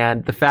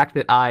 and the fact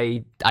that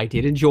I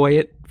did enjoy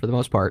it for the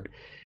most part,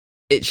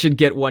 it should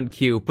get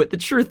 1Q. But the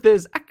truth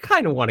is, I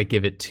kind of want to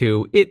give it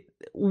 2.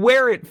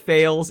 Where it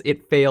fails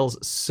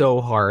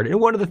so hard. And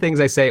one of the things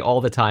I say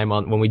all the time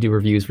when we do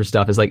reviews for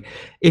stuff is like,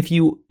 if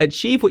you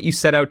achieve what you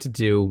set out to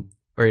do,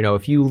 or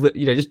if you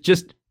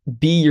just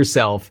be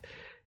yourself,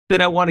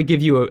 then I want to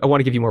give you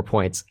more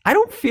points. I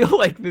don't feel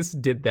like this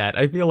did that.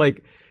 I feel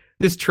like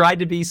this tried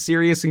to be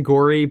serious and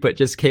gory, but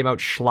just came out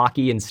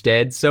schlocky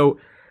instead. So,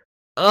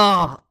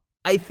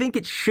 I think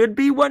it should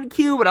be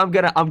 1Q, but I'm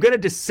gonna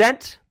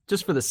dissent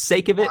just for the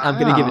sake of it. Wow. I'm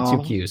gonna give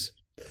it 2 Qs.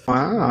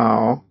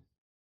 Wow.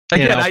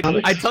 Again,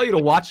 I tell you to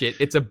watch it.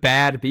 It's a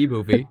bad B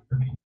movie,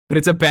 but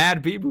it's a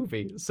bad B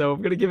movie. So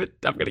I'm gonna give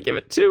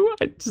it 2.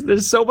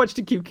 There's so much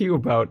to QQ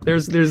about.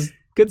 There's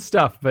good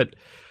stuff, but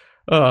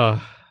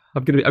I'm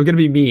gonna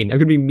be mean. I'm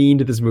gonna be mean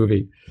to this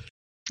movie.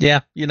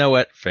 Yeah, you know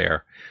what?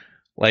 Fair.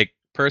 Like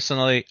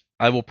personally,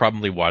 I will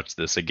probably watch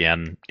this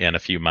again in a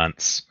few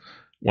months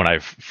when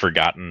I've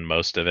forgotten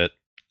most of it.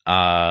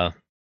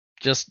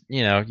 Just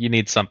you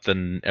need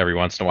something every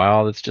once in a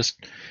while that's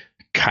just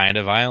kind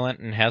of violent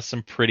and has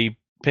some pretty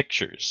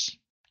pictures,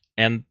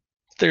 and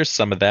there's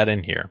some of that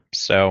in here.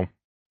 So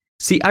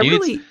see, I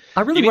really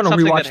want to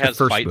rewatch the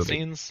first fight movie.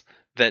 Scenes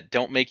that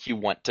don't make you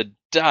want to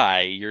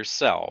die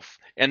yourself,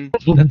 and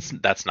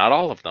that's not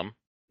all of them.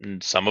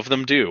 Some of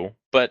them do,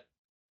 but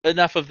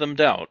enough of them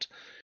don't.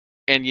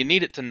 And you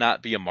need it to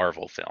not be a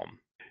Marvel film.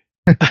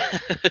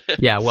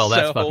 Yeah, well,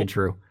 that's fucking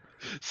true.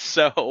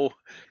 So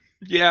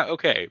yeah,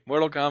 okay,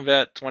 Mortal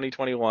Kombat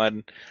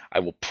 2021. I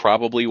will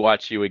probably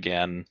watch you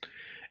again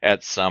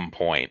at some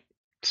point.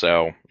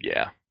 So,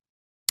 yeah.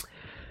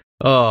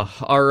 Oh,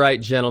 all right,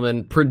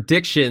 gentlemen.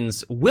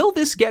 Predictions. Will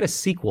this get a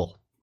sequel?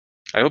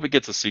 I hope it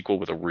gets a sequel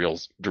with a real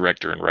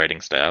director and writing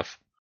staff.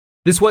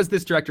 This was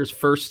this director's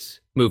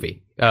first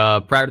movie.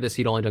 Prior to this,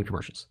 he'd only done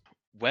commercials.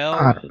 Well,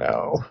 I don't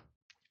know.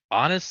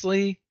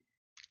 Honestly,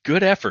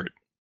 good effort.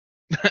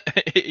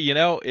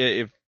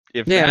 If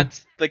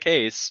that's the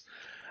case,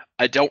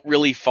 I don't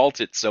really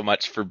fault it so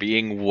much for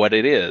being what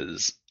it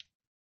is.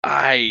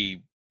 I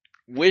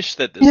wish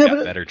that this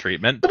got better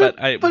treatment, but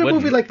I a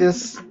movie like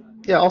this,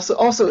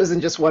 also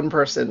isn't just one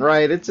person,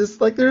 right? It's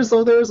just like there's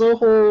a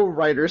whole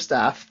writer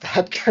staff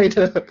that kind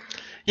of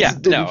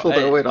didn't pull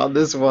their weight on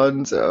this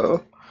one,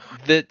 so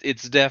that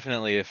it's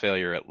definitely a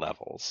failure at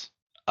levels.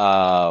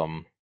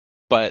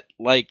 But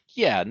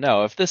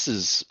if this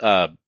is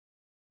a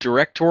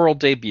directorial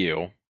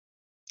debut,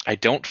 I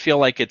don't feel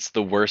like it's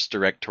the worst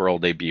directorial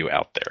debut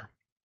out there.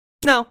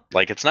 No,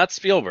 like it's not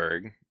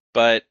Spielberg,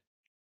 but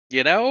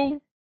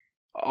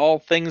all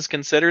things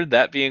considered,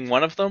 that being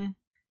one of them,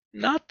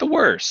 not the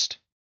worst.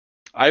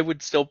 I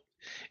would still,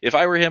 if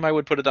I were him, I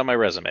would put it on my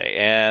resume,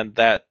 and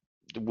that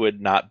would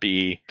not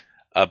be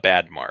a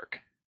bad mark.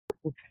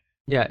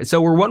 Yeah,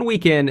 so we're 1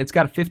 week in, it's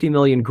got a 50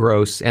 million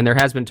gross, and there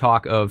has been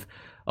talk of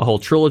a whole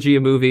trilogy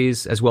of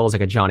movies, as well as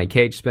like a Johnny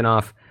Cage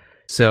spinoff.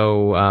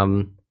 So,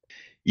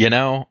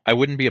 I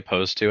wouldn't be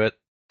opposed to it.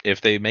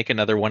 If they make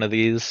another one of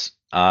these,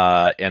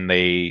 and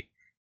they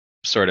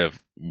sort of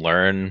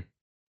learn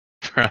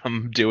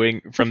from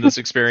this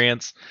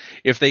experience,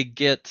 if they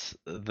get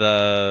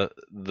the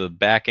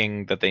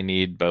backing that they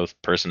need,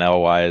 both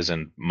personnel wise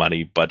and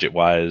money budget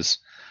wise,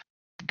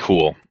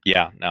 cool.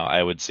 Yeah, no,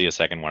 I would see a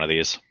second one of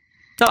these.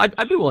 No,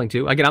 I'd be willing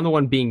to. Again, I'm the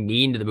one being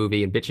mean to the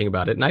movie and bitching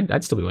about it, and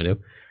I'd still be willing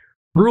to.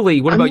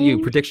 Bruley, what about you?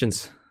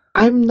 Predictions?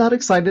 I'm not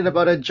excited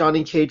about a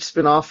Johnny Cage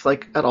spin-off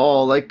like at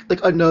all. Like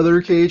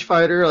another Cage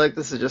fighter. Like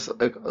this is just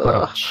like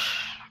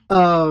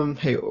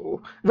hey,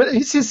 but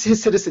his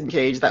Citizen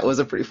Cage, that was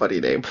a pretty funny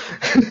name.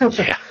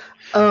 Yeah.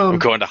 I'm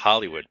going to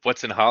Hollywood.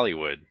 What's in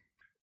Hollywood?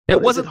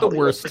 It wasn't the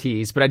worst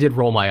tease, but I did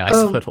roll my eyes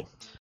a little.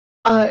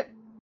 I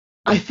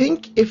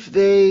think if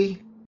they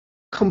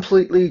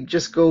completely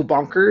just go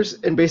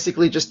bonkers and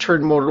basically just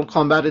turn Mortal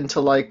Kombat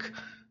into like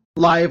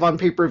live on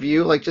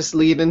pay-per-view, like just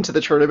lead into the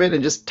tournament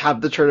and just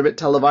have the tournament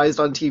televised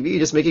on TV,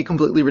 just make it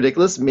completely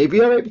ridiculous,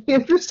 maybe I might be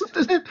interested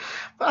in it.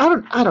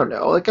 But I don't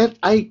know. Like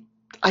I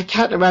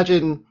can't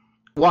imagine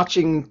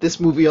watching this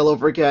movie all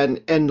over again,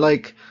 and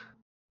like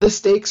the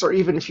stakes are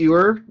even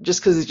fewer just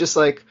because it's just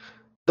like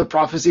the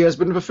prophecy has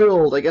been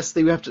fulfilled. I guess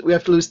we have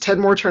to lose 10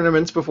 more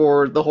tournaments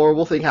before the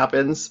horrible thing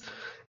happens.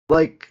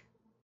 Like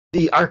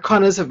the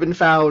arcanas have been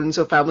found,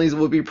 so families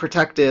will be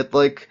protected.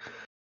 Like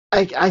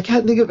I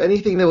can't think of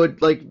anything that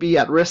would like be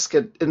at risk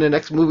in the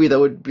next movie that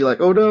would be like,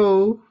 oh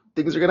no,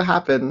 things are gonna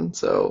happen.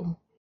 So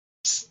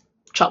just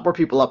chop more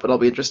people up and I'll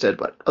be interested.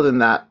 But other than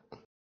that,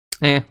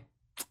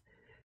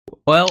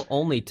 well,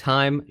 only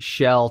time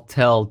shall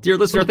tell. Dear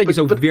listener, thank you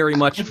so very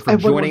much for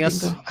joining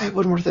us. I have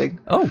one more thing.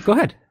 Oh, go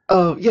ahead.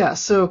 Oh, yeah,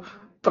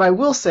 but I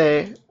will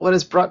say, what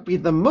has brought me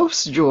the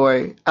most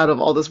joy out of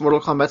all this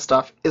Mortal Kombat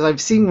stuff is I've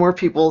seen more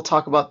people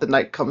talk about The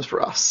Night Comes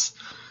For Us.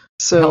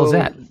 So, how is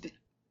that?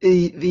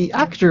 The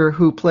actor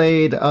who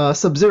played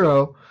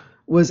Sub-Zero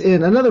was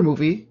in another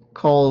movie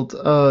called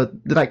The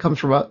Night Comes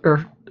For Us,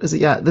 or is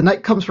it, The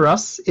Night Comes For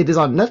Us. It is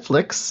on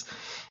Netflix.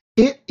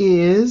 It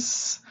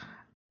is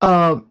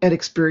an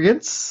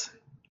experience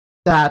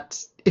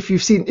that if you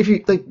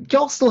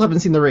y'all still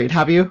haven't seen The Raid,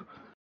 have you?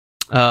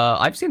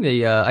 I've seen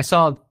I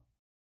saw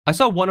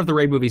one of the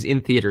Raid movies in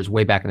theaters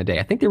way back in the day.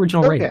 I think the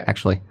original Raid,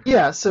 actually.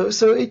 Yeah, so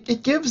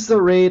it gives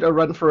the Raid a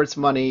run for its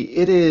money.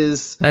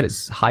 That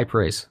is high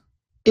praise.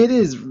 It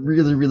is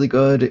really, really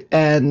good,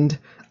 and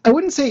I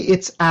wouldn't say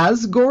it's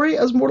as gory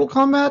as Mortal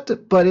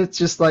Kombat, but it's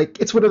just like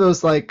it's one of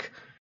those like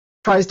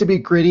tries to be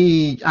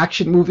gritty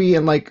action movie,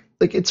 and like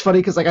it's funny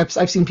because like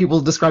I've seen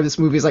people describe this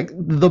movie as like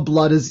the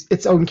blood is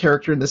its own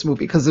character in this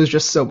movie because there's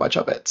just so much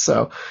of it.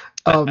 So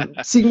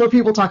seeing more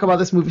people talk about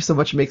this movie so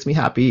much makes me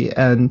happy,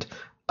 and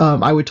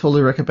I would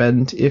totally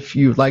recommend if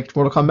you liked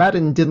Mortal Kombat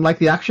and didn't like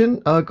the action,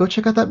 go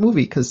check out that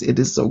movie because it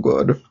is so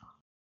good.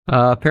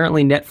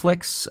 Apparently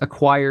Netflix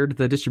acquired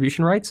the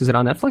distribution rights. Is it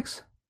on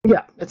Netflix?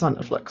 Yeah, it's on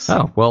Netflix.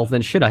 Oh, well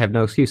then shit, I have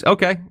no excuse.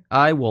 Okay,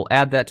 I will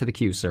add that to the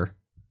queue, sir.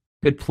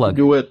 Good plug.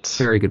 Do it.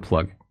 Very good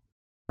plug.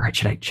 All right,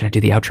 should I do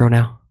the outro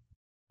now?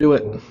 Do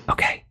it.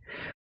 Okay.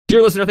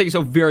 Dear listener, thank you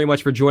so very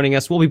much for joining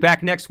us. We'll be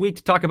back next week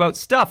to talk about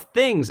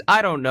things.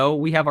 I don't know.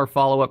 We have our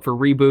follow-up for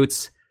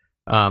reboots.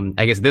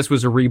 I guess this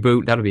was a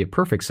reboot. That would be a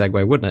perfect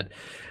segue, wouldn't it?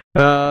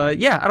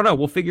 Yeah, I don't know.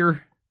 We'll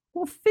figure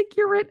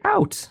it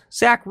out.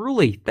 Zach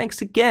Ruley,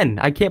 thanks again.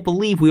 I can't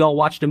believe we all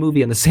watched a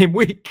movie in the same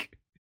week.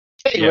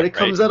 Hey, when it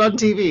comes out on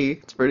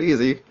TV, it's pretty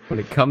easy. When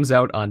it comes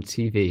out on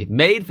TV.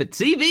 Made for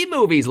TV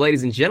movies,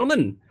 ladies and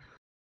gentlemen.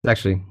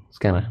 Actually, it's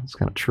kind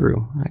of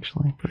true,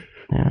 actually. But,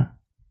 yeah.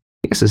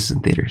 I guess this is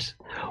in theaters.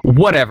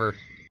 Whatever.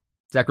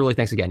 Zach Ruley,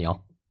 thanks again,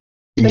 y'all.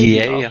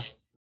 Yeah.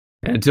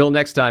 And until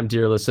next time,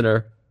 dear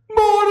listener,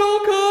 Mortal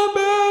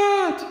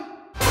Kombat!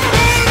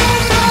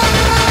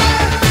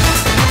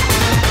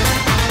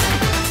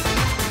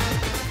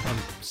 I'm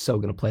so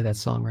gonna play that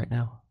song right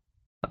now.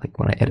 Like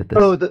when I edit this.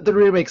 Oh, the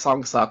remake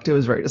song sucked. It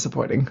was very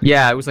disappointing.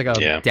 Yeah, it was like a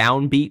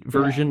downbeat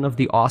version of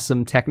the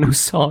awesome techno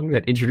song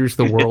that introduced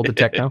the world to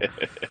techno.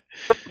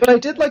 But I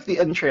did like the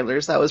end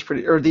trailers. That was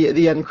pretty, or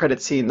the end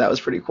credit scene. That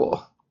was pretty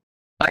cool.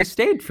 I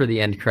stayed for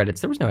the end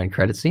credits. There was no end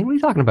credit scene. What are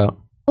you talking about?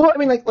 Well, I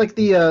mean, like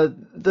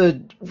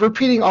the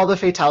repeating all the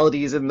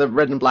fatalities in the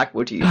red and black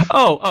motif.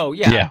 Oh,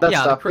 yeah.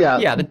 Stuff,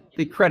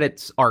 The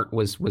credits art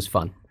was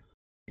fun.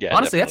 Yeah,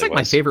 honestly, that's like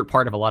my favorite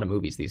part of a lot of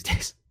movies these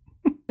days.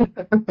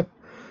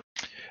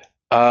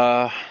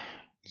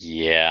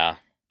 Yeah.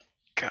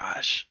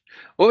 Gosh.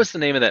 What was the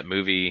name of that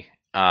movie?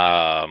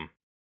 Damn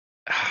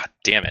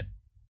it.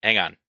 Hang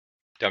on.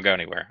 Don't go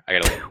anywhere. I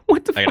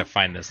gotta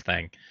find this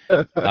thing.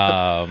 The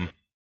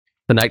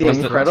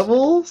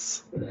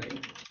Incredibles?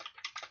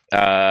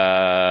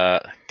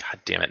 God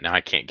damn it. Now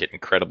I can't get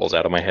Incredibles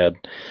out of my head.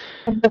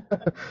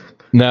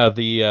 No,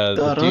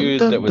 the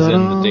dude that was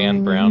in the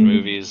Dan Brown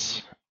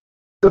movies.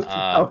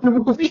 The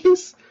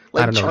movies?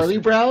 Like Charlie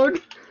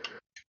Brown?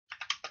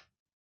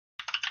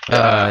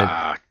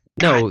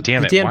 No,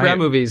 damn the Dan Brown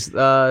movies.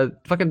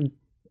 Fucking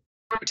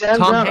Dan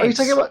Tom Brown. Hanks.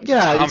 Are you talking about? Yeah,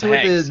 Tom you're talking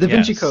about the Da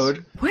Vinci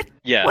Code. What?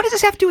 Yeah. What does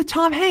this have to do with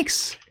Tom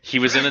Hanks? He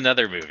was in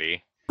another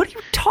movie. What are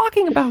you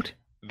talking about?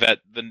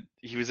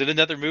 He was in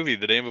another movie,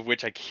 the name of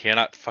which I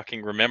cannot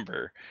fucking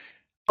remember.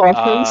 Tom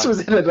Hanks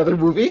was in another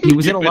movie? He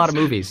was in a lot of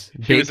movies.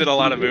 He was in a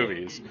lot of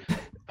movies.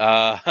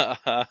 God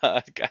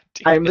damn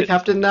I am the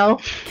captain now.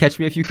 Catch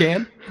Me If You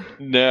Can?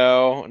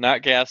 No,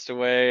 not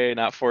Castaway,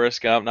 not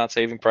Forrest Gump, not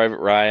Saving Private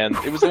Ryan.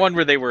 It was the one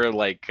where they were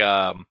like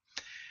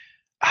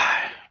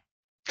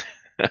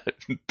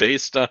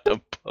based on a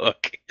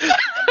book.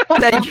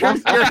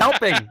 You're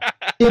helping.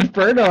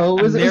 Inferno.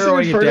 Was it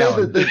narrowing it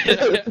Inferno down.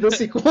 the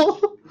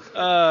sequel?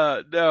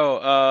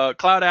 No,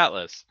 Cloud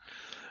Atlas.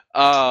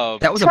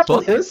 That was a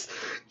book?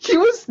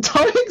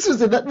 Tom Hanks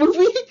was in that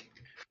movie?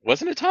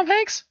 Wasn't it Tom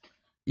Hanks?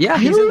 Yeah,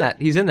 he's in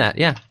that. He's in that,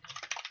 yeah.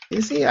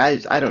 Is he? I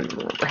don't even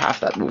remember half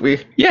that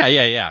movie.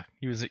 Yeah.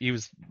 He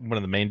was one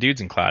of the main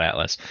dudes in Cloud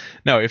Atlas.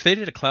 No, if they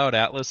did a Cloud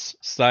Atlas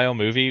style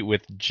movie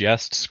with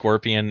just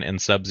Scorpion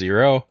and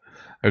Sub-Zero,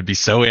 I would be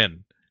so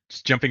in.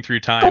 Just jumping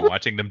through time,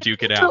 watching them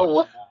duke it out.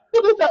 What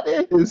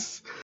that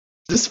is?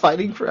 Just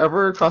fighting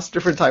forever across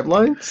different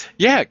timelines?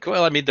 Yeah,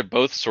 well, I mean, they're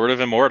both sort of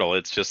immortal.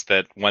 It's just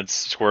that once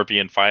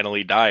Scorpion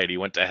finally died, he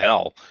went to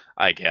hell,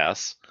 I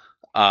guess,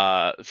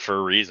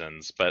 for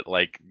reasons. But,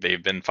 like,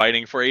 they've been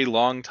fighting for a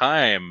long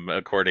time,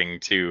 according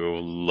to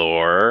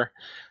lore.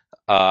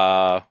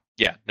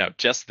 Yeah, no,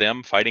 just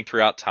them fighting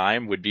throughout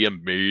time would be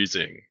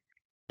amazing.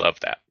 Love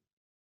that.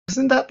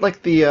 Isn't that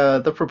like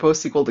the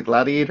proposed sequel to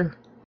Gladiator?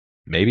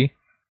 Maybe.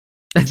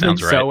 I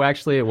Sounds think so,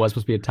 actually. It was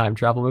supposed to be a time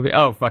travel movie.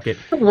 Oh, fuck it.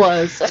 It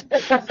was.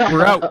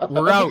 We're out.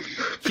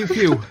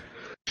 QQ.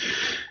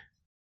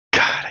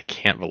 God, I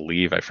can't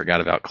believe I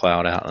forgot about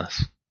Cloud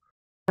Atlas.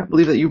 I can't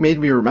believe that you made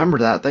me remember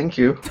that. Thank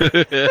you. The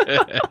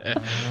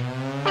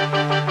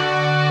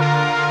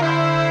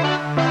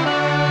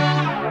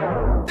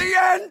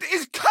end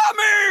is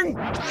coming!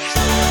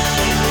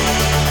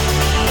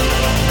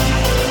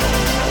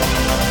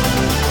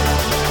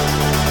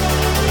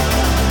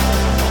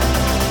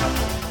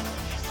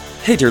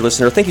 Hey dear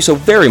listener, thank you so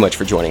very much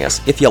for joining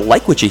us. If you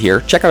like what you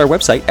hear, check out our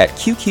website at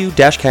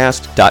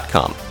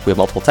qq-cast.com. We have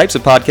multiple types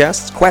of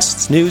podcasts,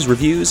 quests, news,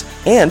 reviews,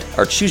 and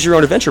our Choose Your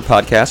Own Adventure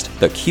podcast,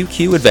 The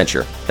QQ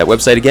Adventure. That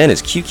website again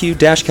is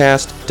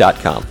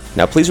qq-cast.com.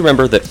 Now please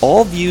remember that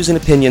all views and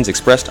opinions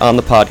expressed on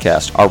the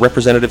podcast are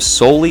representative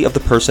solely of the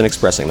person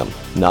expressing them,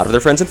 not of their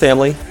friends and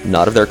family,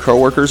 not of their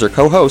co-workers or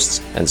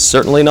co-hosts, and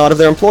certainly not of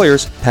their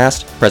employers,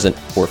 past, present,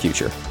 or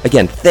future.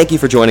 Again, thank you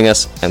for joining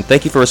us, and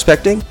thank you for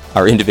respecting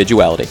our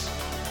individuality.